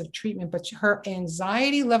excessive treatment, but her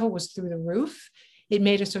anxiety level was through the roof. It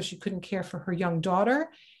made it so she couldn't care for her young daughter.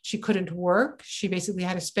 She couldn't work. She basically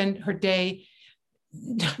had to spend her day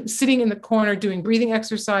sitting in the corner doing breathing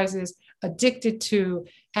exercises, addicted to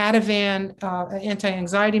Ativan,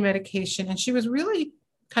 anti-anxiety medication. And she was really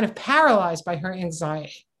kind of paralyzed by her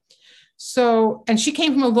anxiety. So, and she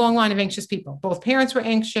came from a long line of anxious people. Both parents were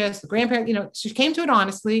anxious, the grandparents, she came to it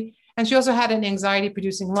honestly. And she also had an anxiety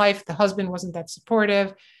producing life. The husband wasn't that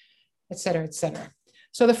supportive, et cetera, et cetera.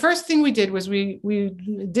 So the first thing we did was we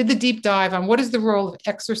did the deep dive on what is the role of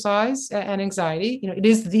exercise and anxiety. It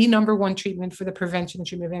is the number one treatment for the prevention and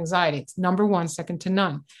treatment of anxiety. It's number one, second to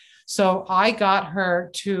none. So I got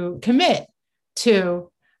her to commit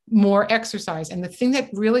to more exercise. And the thing that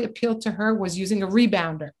really appealed to her was using a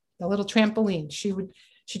rebounder, the little trampoline.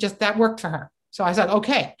 That worked for her. So I said,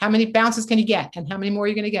 okay, how many bounces can you get? And how many more are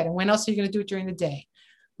you going to get? And when else are you going to do it during the day?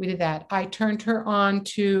 We did that. I turned her on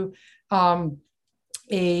to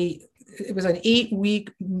it was an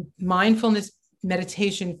 8-week mindfulness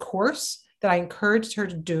meditation course that I encouraged her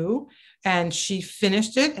to do. And she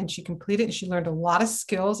finished it and she completed it. And she learned a lot of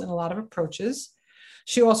skills and a lot of approaches.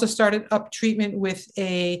 She also started up treatment with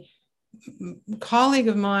a colleague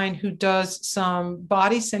of mine who does some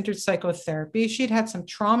body-centered psychotherapy. She'd had some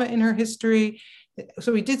trauma in her history.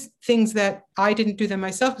 So we did things that I didn't do them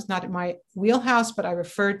myself. It's not in my wheelhouse, but I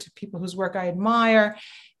referred to people whose work I admire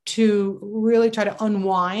to really try to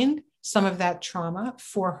unwind some of that trauma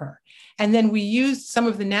for her. And then we used some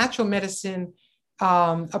of the natural medicine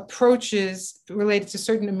approaches related to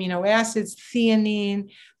certain amino acids,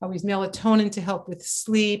 theanine. We used melatonin to help with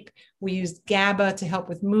sleep. We used GABA to help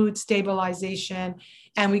with mood stabilization.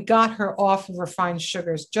 And we got her off of refined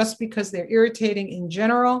sugars just because they're irritating in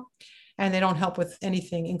general and they don't help with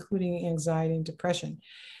anything, including anxiety and depression.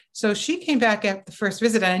 So she came back at the first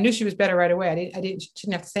visit and I knew she was better right away. She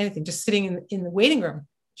didn't have to say anything, just sitting in the waiting room.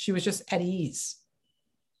 She was just at ease.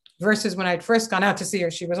 Versus when I'd first gone out to see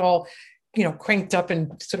her, she was all, cranked up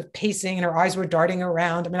and sort of pacing and her eyes were darting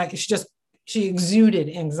around. I mean, she exuded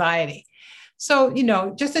anxiety. So,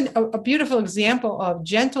 just a beautiful example of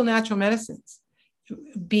gentle natural medicines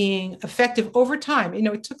being effective over time.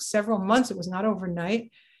 It took several months. It was not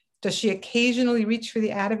overnight. Does she occasionally reach for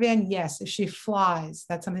the Ativan? Yes. If she flies,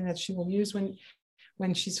 that's something that she will use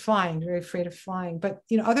when she's flying, very afraid of flying. But,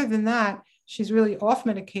 other than that, she's really off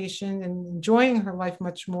medication and enjoying her life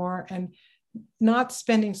much more and not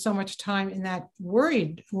spending so much time in that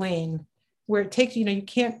worried lane where it takes,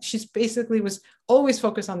 she's basically was always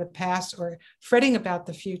focused on the past or fretting about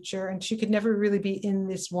the future. And she could never really be in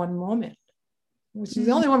this one moment, which is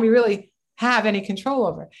the only one we really have any control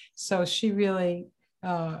over. So she really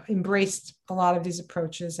embraced a lot of these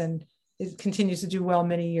approaches and it continues to do well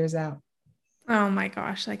many years out. Oh my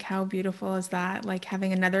gosh. Like how beautiful is that? Like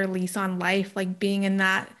having another lease on life, like being in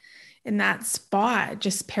that spot,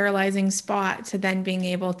 just paralyzing spot to then being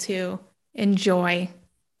able to enjoy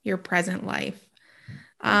your present life.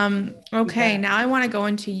 Okay. Now I want to go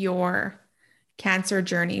into your cancer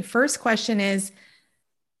journey. First question is,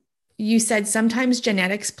 you said sometimes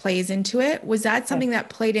genetics plays into it. Was that something that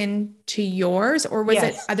played into yours or was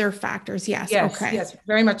it other factors? Yes. Okay. Yes,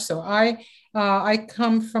 very much so. I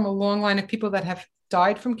come from a long line of people that have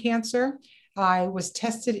died from cancer. I was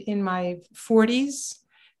tested in my 40s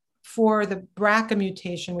for the BRCA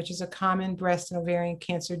mutation, which is a common breast and ovarian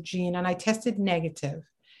cancer gene, and I tested negative.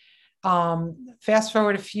 Fast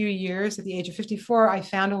forward a few years, at the age of 54, I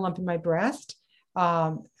found a lump in my breast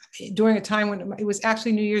during a time when it was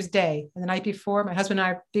actually New Year's Day. And the night before, my husband and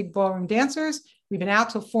I are big ballroom dancers. We've been out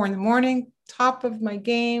till 4 a.m, top of my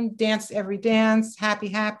game, danced every dance,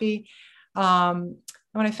 happy. And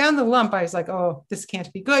when I found the lump, I was like, oh, this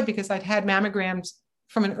can't be good because I'd had mammograms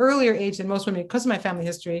from an earlier age than most women because of my family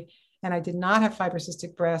history. And I did not have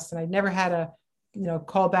fibrocystic breasts and I'd never had a,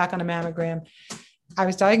 call back on a mammogram. I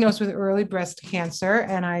was diagnosed with early breast cancer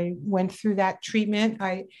and I went through that treatment.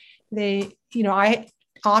 I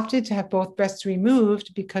opted to have both breasts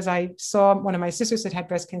removed because I saw one of my sisters that had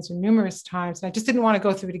breast cancer numerous times and I just didn't want to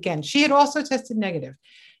go through it again. She had also tested negative.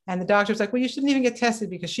 And the doctor was like, well, you shouldn't even get tested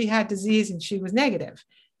because she had disease and she was negative.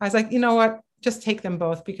 I was like, you know what? Just take them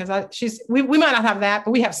both because we might not have that,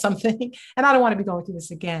 but we have something. And I don't want to be going through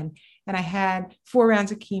this again. And I had 4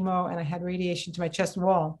 rounds of chemo and I had radiation to my chest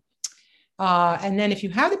wall. And then if you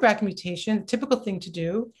have the BRCA mutation, the typical thing to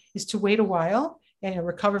do is to wait a while and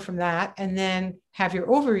recover from that and then have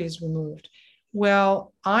your ovaries removed.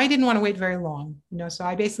 Well, I didn't want to wait very long, so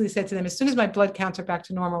I basically said to them, as soon as my blood counts are back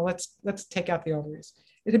to normal, let's take out the ovaries.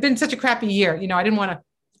 It had been such a crappy year, I didn't want to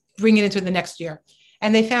bring it into the next year.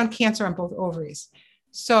 And they found cancer on both ovaries.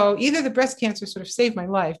 So either the breast cancer sort of saved my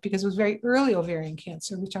life because it was very early ovarian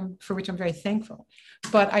cancer, for which I'm very thankful.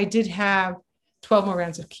 But I did have 12 more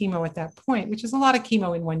rounds of chemo at that point, which is a lot of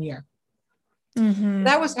chemo in 1 year. Mm-hmm.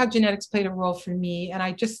 That was how genetics played a role for me. And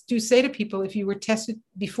I just do say to people, if you were tested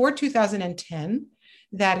before 2010,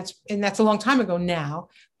 and that's a long time ago now,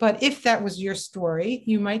 but if that was your story,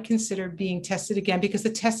 you might consider being tested again because the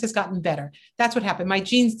test has gotten better. That's what happened. My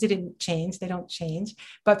genes didn't change. They don't change,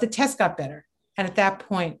 but the test got better. And at that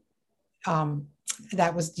point,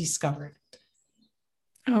 that was discovered.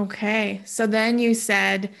 Okay. So then you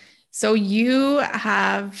said, so you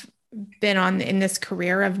have been in this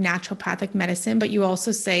career of naturopathic medicine, but you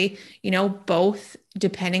also say, both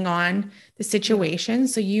depending on the situation.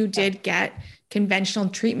 So you did get conventional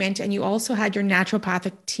treatment, and you also had your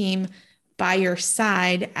naturopathic team by your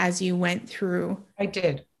side as you went through. I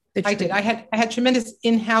did. I had tremendous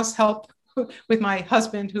in-house help with my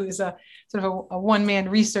husband, who is a sort of a one-man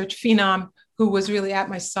research phenom, who was really at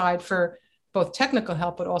my side for both technical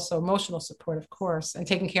help, but also emotional support, of course, and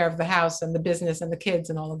taking care of the house and the business and the kids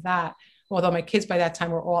and all of that. Although my kids by that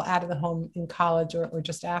time were all out of the home in college or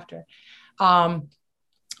just after.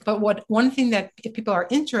 But one thing that, if people are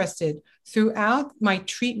interested, throughout my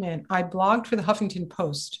treatment, I blogged for the Huffington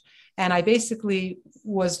Post. And I basically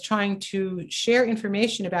was trying to share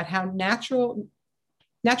information about how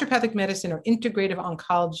naturopathic medicine or integrative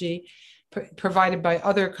oncology provided by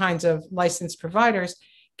other kinds of licensed providers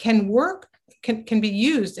can be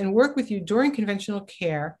used and work with you during conventional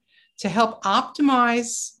care to help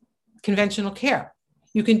optimize conventional care.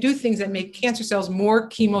 You can do things that make cancer cells more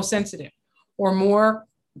chemosensitive or more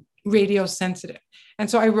radiosensitive. And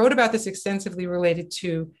so I wrote about this extensively, related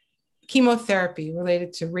to chemotherapy,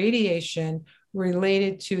 related to radiation,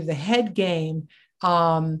 related to the head game,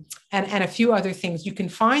 and a few other things. You can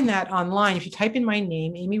find that online. If you type in my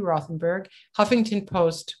name, Amy Rothenberg, Huffington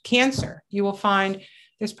Post, cancer, you will find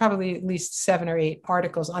there's probably at least 7 or 8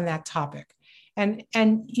 articles on that topic. And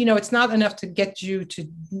it's not enough to get you to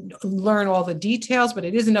learn all the details, but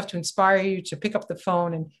it is enough to inspire you to pick up the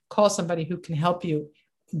phone and call somebody who can help you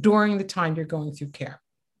during the time you're going through care.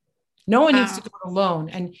 No one needs to go alone.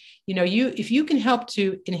 And, if you can help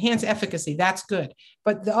to enhance efficacy, that's good.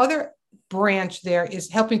 But the other branch there is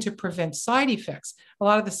helping to prevent side effects. A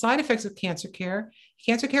lot of the side effects of cancer care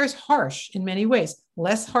is harsh in many ways,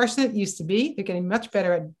 less harsh than it used to be. They're getting much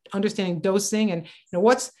better at understanding dosing and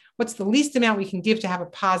what's the least amount we can give to have a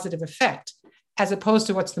positive effect, as opposed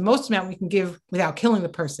to what's the most amount we can give without killing the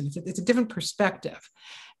person. It's a different perspective.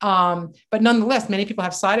 But nonetheless, many people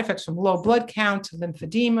have side effects from low blood count to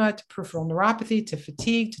lymphedema, to peripheral neuropathy, to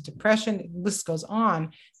fatigue, to depression. The list goes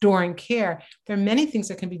on during care. There are many things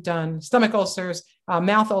that can be done, stomach ulcers,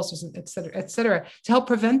 mouth ulcers, et cetera, to help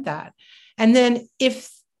prevent that. And then if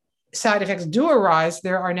side effects do arise,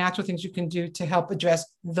 there are natural things you can do to help address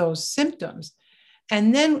those symptoms.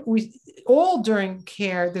 And then all during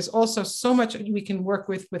care, there's also so much we can work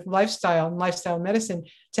with lifestyle and lifestyle medicine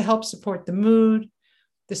to help support the mood,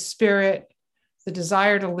 the spirit, the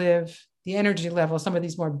desire to live, the energy level, some of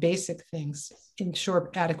these more basic things, ensure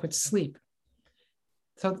adequate sleep.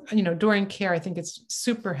 So, during care, I think it's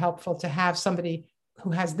super helpful to have somebody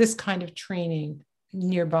who has this kind of training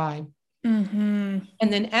nearby. Mm-hmm.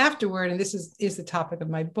 And then afterward, and this is the topic of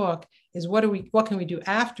my book, is what can we do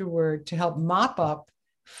afterward to help mop up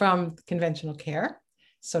from conventional care,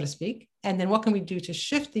 so to speak? And then what can we do to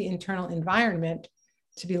shift the internal environment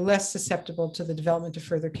to be less susceptible to the development of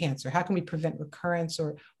further cancer? How can we prevent recurrence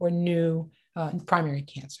or new primary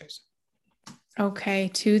cancers?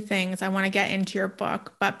 Okay, 2 things. I want to get into your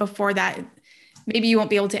book, but before that, maybe you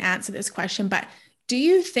won't be able to answer this question, but do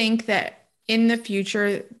you think that in the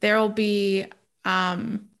future there'll be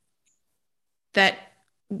that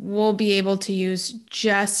we'll be able to use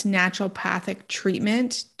just naturopathic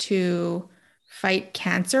treatment to fight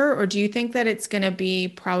cancer? Or do you think that it's going to be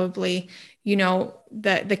probably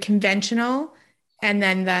the conventional and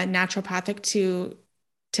then the naturopathic to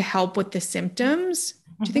help with the symptoms?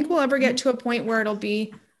 Do you think we'll ever get to a point where it'll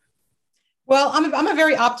be? Well, I'm a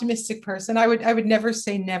very optimistic person. I would never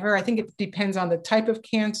say never. I think it depends on the type of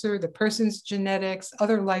cancer, the person's genetics,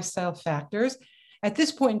 other lifestyle factors. At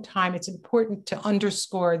this point in time, it's important to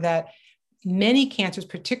underscore that many cancers,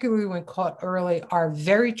 particularly when caught early, are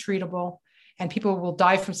very treatable, and people will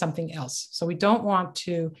die from something else. So we don't want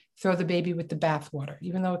to throw the baby with the bathwater,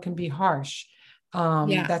 even though it can be harsh.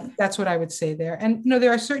 That's what I would say there. And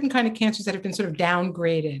there are certain kind of cancers that have been sort of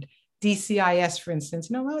downgraded. DCIS, for instance,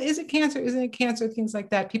 well, is it cancer? Isn't it cancer? Things like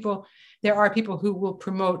that. There are people who will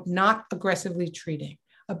promote not aggressively treating.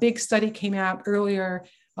 A big study came out earlier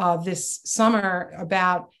this summer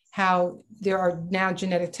about how there are now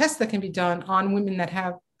genetic tests that can be done on women that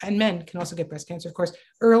have, and men can also get breast cancer, of course,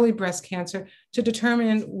 early breast cancer, to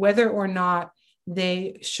determine whether or not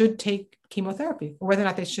they should take chemotherapy or whether or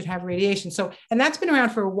not they should have radiation. So, and that's been around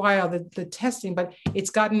for a while, the testing, but it's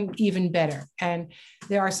gotten even better. And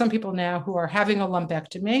there are some people now who are having a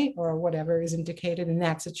lumpectomy or whatever is indicated in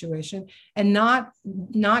that situation and not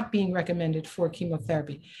being recommended for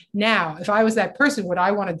chemotherapy. Now, if I was that person, would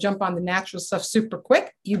I want to jump on the natural stuff super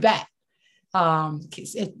quick? You bet.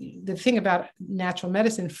 The thing about natural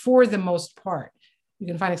medicine, for the most part, you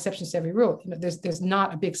can find exceptions to every rule. There's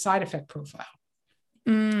not a big side effect profile.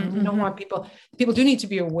 And we don't want people do need to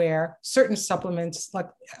be aware certain supplements like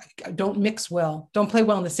don't mix well, don't play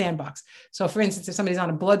well in the sandbox. So for instance, if somebody's on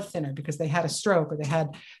a blood thinner because they had a stroke or they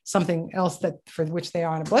had something else that for which they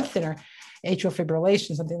are on a blood thinner, atrial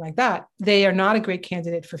fibrillation, something like that, they are not a great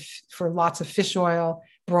candidate for lots of fish oil,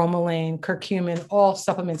 bromelain, curcumin, all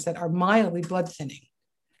supplements that are mildly blood thinning.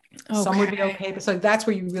 Okay. Some would be okay, but so that's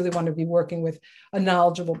where you really want to be working with a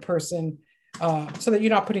knowledgeable person so that you're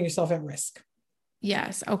not putting yourself at risk.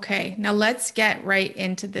 Yes. Okay. Now let's get right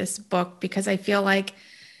into this book because I feel like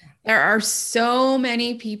there are so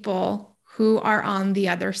many people who are on the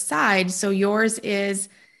other side. So yours is,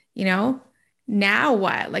 now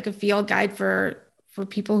what? Like a field guide for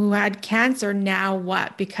people who had cancer. Now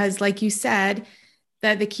what? Because like you said,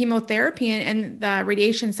 the chemotherapy and the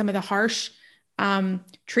radiation, some of the harsh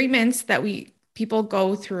treatments that people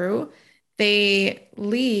go through, they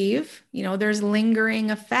leave, there's lingering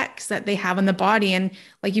effects that they have on the body. And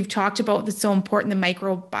like you've talked about, that's so important. The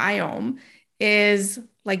microbiome is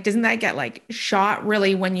like, doesn't that get like shot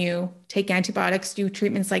really when you take antibiotics, do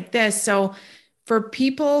treatments like this? So for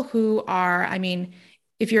people who are,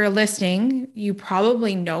 if you're listening, you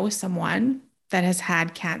probably know someone that has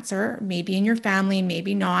had cancer, maybe in your family,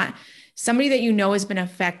 maybe not, somebody that has been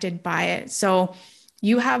affected by it. So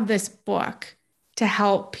you have this book to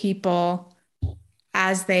help people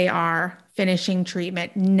as they are finishing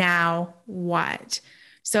treatment. Now what?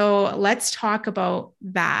 So let's talk about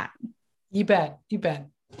that. You bet.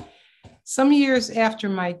 Some years after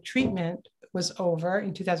my treatment was over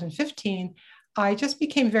in 2015, I just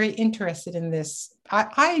became very interested in this.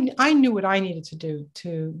 I knew what I needed to do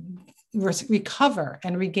to recover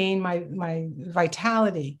and regain my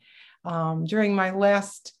vitality. During my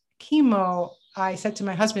last chemo, I said to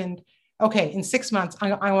my husband, okay, in 6 months,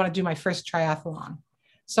 I want to do my first triathlon.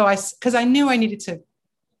 So because I knew I needed to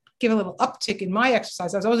give a little uptick in my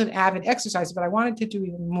exercise. I was always an avid exerciser, but I wanted to do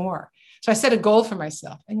even more. So I set a goal for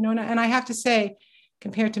myself. And, and I have to say,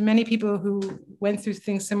 compared to many people who went through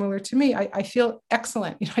things similar to me, I feel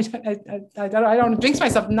excellent. I don't jinx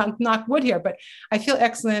myself, knock wood here, but I feel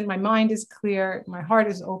excellent. My mind is clear. My heart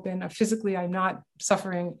is open. Physically, I'm not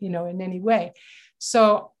suffering, in any way.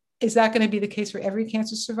 So is that going to be the case for every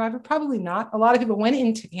cancer survivor? Probably not. A lot of people went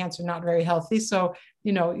into cancer not very healthy. So,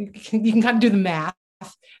 you can kind of do the math.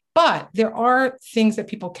 But there are things that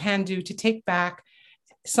people can do to take back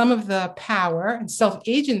some of the power and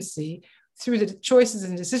self-agency through the choices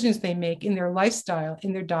and decisions they make in their lifestyle,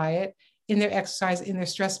 in their diet, in their exercise, in their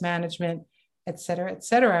stress management, et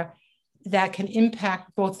cetera, that can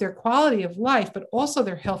impact both their quality of life, but also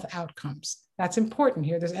their health outcomes. That's important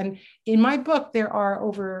here. And in my book, there are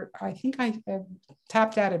over, I think I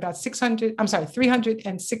tapped out about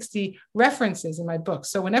 360 references in my book.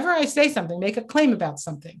 So whenever I say something, make a claim about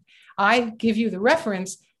something, I give you the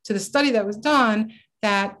reference to the study that was done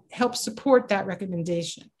that helps support that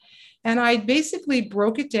recommendation. And I basically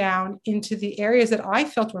broke it down into the areas that I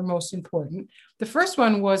felt were most important. The first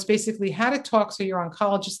one was basically how to talk so your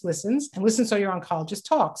oncologist listens, and listen so your oncologist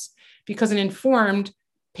talks, because an informed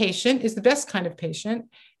patient is the best kind of patient.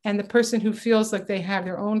 And the person who feels like they have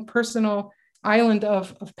their own personal island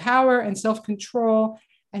of power and self-control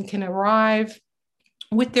and can arrive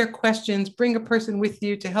with their questions, bring a person with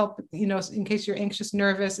you to help, in case you're anxious,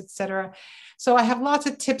 nervous, et cetera. So I have lots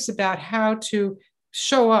of tips about how to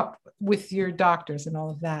show up with your doctors and all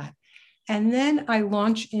of that. And then I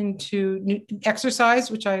launch into exercise,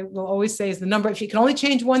 which I will always say is the number. If you can only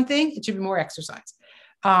change one thing, it should be more exercise.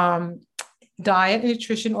 Diet and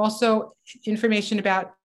nutrition, also information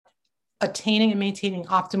about attaining and maintaining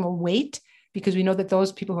optimal weight, because we know that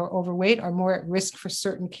those people who are overweight are more at risk for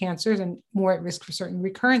certain cancers and more at risk for certain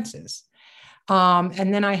recurrences.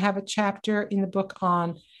 And then I have a chapter in the book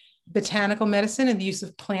on botanical medicine and the use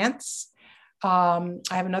of plants. I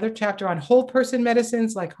have another chapter on whole person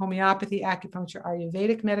medicines like homeopathy, acupuncture,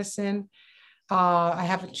 Ayurvedic medicine. I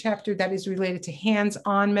have a chapter that is related to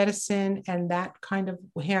hands-on medicine and that kind of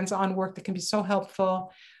hands-on work that can be so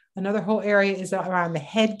helpful. Another whole area is around the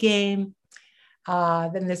head game.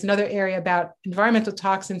 Then there's another area about environmental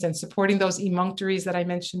toxins and supporting those emunctories that I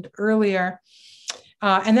mentioned earlier.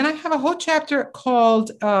 And then I have a whole chapter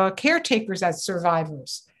called Caretakers as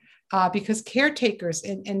Survivors. Because caretakers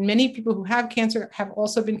and many people who have cancer have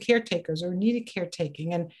also been caretakers or needed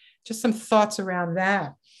caretaking, and just some thoughts around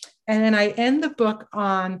that. And then I end the book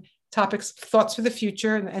on topics, thoughts for the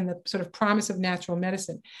future and the sort of promise of natural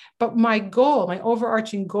medicine. But my goal, my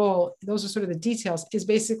overarching goal, those are sort of the details, is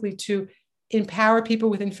basically to empower people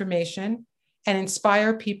with information and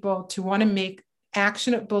inspire people to want to make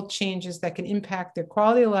actionable changes that can impact their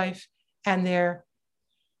quality of life and their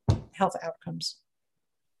health outcomes.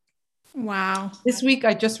 Wow. This week,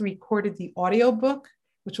 I just recorded the audiobook,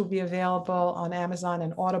 which will be available on Amazon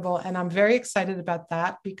and Audible. And I'm very excited about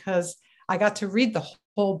that because I got to read the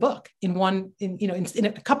whole book in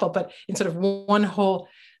a couple, but in sort of one whole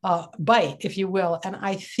bite, if you will. And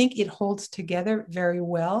I think it holds together very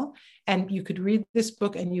well. And you could read this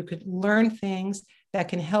book and you could learn things that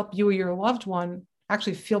can help you or your loved one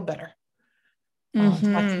actually feel better. Not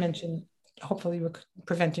to mention, hopefully,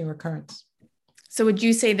 preventing recurrence. So would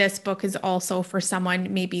you say this book is also for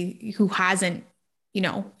someone maybe who hasn't,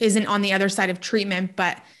 isn't on the other side of treatment,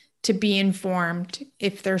 but to be informed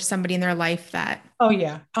if there's somebody in their life that... Oh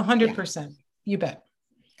yeah, 100%. You bet.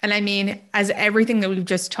 And I mean, as everything that we've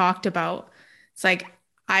just talked about, it's like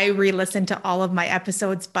I re-listened to all of my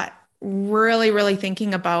episodes, but really, really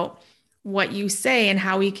thinking about what you say and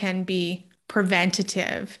how we can be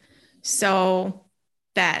preventative so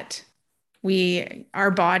that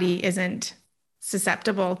our body isn't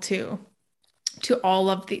susceptible to all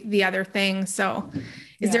of the other things. So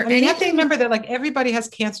is there anything... You have to remember that like everybody has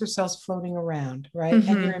cancer cells floating around, right? Mm-hmm.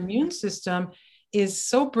 And your immune system is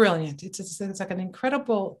so brilliant. It's like an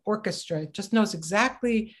incredible orchestra. It just knows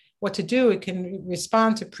exactly what to do. It can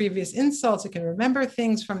respond to previous insults. It can remember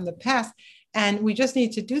things from the past. And we just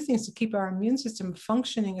need to do things to keep our immune system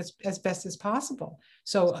functioning as best as possible.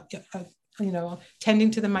 So, tending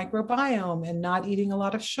to the microbiome and not eating a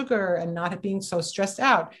lot of sugar and not being so stressed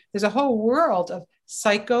out. There's a whole world of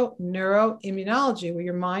psychoneuroimmunology where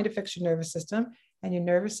your mind affects your nervous system and your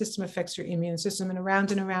nervous system affects your immune system, and around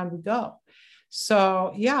we go.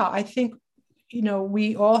 So, yeah, I think,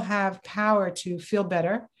 we all have power to feel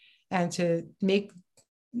better and to make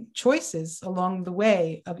choices along the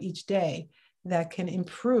way of each day that can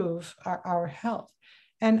improve our health.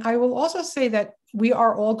 And I will also say that we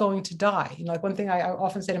are all going to die. Like one thing I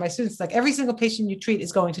often say to my students, like every single patient you treat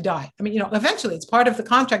is going to die. I mean, eventually it's part of the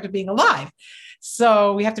contract of being alive.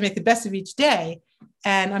 So we have to make the best of each day.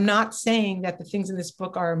 And I'm not saying that the things in this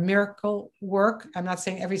book are miracle work. I'm not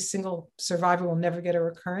saying every single survivor will never get a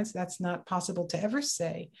recurrence. That's not possible to ever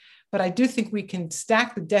say. But I do think we can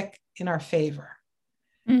stack the deck in our favor.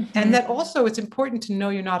 Mm-hmm. And that also it's important to know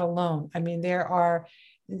you're not alone. I mean, the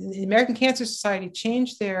American Cancer Society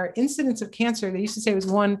changed their incidence of cancer. They used to say it was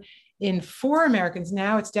 1 in 4 Americans.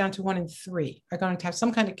 Now it's down to 1 in 3 are going to have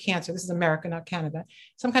some kind of cancer. This is America, not Canada.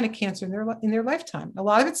 Some kind of cancer in their lifetime. A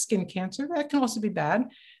lot of it's skin cancer. That can also be bad.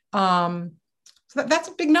 So that's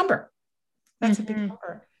a big number. That's a big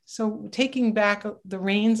number. So taking back the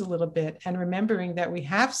reins a little bit and remembering that we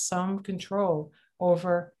have some control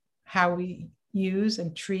over how we use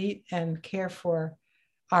and treat and care for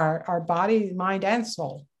our body, mind, and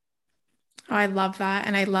soul. Oh, I love that.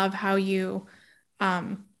 And I love how you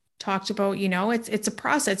talked about, it's a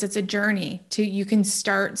process, it's a journey you can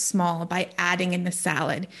start small by adding in the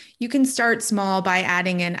salad. You can start small by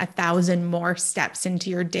adding in 1,000 more steps into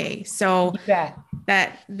your day. So that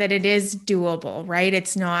it is doable, right?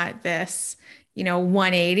 It's not this,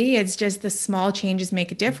 180. It's just the small changes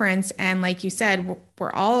make a difference. And like you said,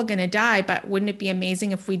 we're all going to die, but wouldn't it be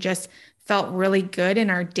amazing if we just felt really good in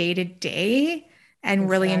our day-to-day and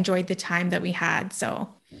really enjoyed the time that we had? So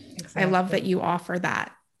I love that you offer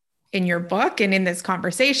that in your book and in this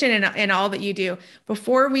conversation and all that you do.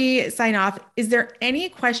 Before we sign off, is there any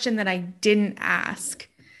question that I didn't ask?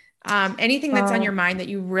 Anything that's on your mind that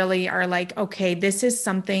you really are like, okay, this is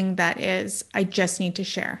something that I just need to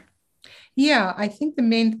share? Yeah, I think the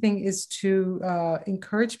main thing is to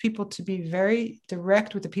encourage people to be very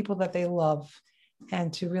direct with the people that they love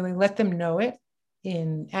and to really let them know it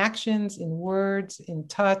in actions, in words, in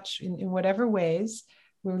touch, in whatever ways.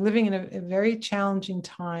 We're living in a very challenging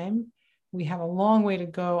time. We have a long way to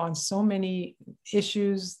go on so many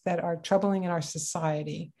issues that are troubling in our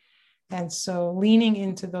society. And so leaning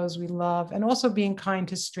into those we love and also being kind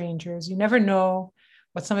to strangers. You never know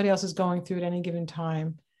what somebody else is going through at any given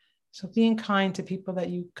time. So being kind to people that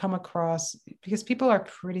you come across, because people are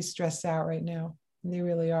pretty stressed out right now. They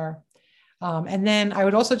really are. And then I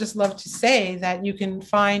would also just love to say that you can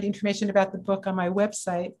find information about the book on my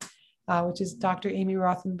website, which is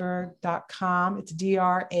dramyrothenberg.com. It's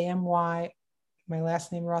DRAMY, my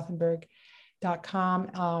last name,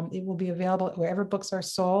 Rothenberg.com. It will be available wherever books are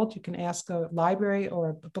sold. You can ask a library or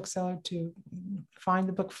a bookseller to find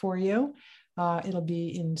the book for you. It'll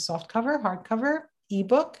be in softcover, hardcover,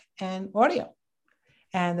 ebook, and audio.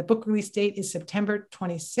 And the book release date is September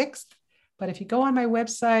 26th. But if you go on my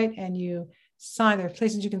website and you there are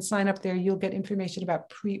places you can sign up there, you'll get information about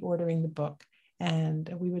pre-ordering the book. And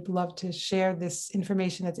we would love to share this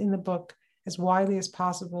information that's in the book as widely as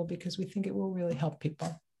possible because we think it will really help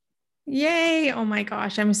people. Yay. Oh my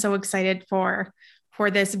gosh. I'm so excited for for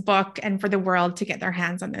this book and for the world to get their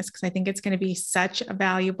hands on this, because I think it's going to be such a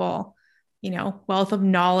valuable, wealth of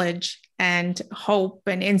knowledge and hope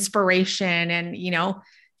and inspiration and,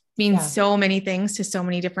 means so many things to so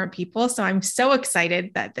many different people. So I'm so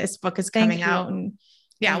excited that this book is coming out. And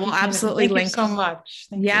we'll absolutely link. Thank you so much.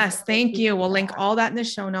 Thank you. We'll link all that in the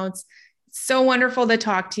show notes. So wonderful to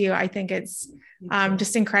talk to you. I think it's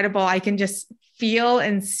just incredible. I can just feel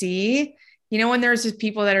and see, when there's just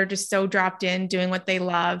people that are just so dropped in doing what they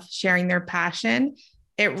love, sharing their passion,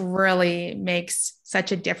 it really makes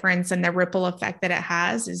such a difference. And the ripple effect that it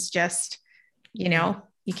has is just, you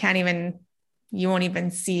won't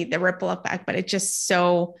even see the ripple effect, but it's just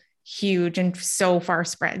so huge and so far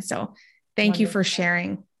spread. So thank you for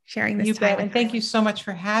sharing this. You bet. And thank you so much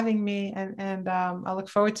for having me. And I look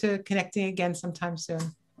forward to connecting again sometime soon.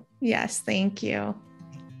 Yes. Thank you.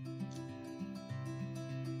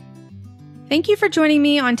 Thank you for joining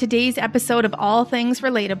me on today's episode of All Things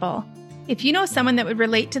Relatable. If you know someone that would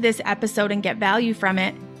relate to this episode and get value from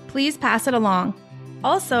it, please pass it along.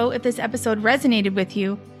 Also, if this episode resonated with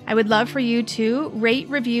you, I would love for you to rate,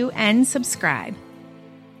 review, and subscribe.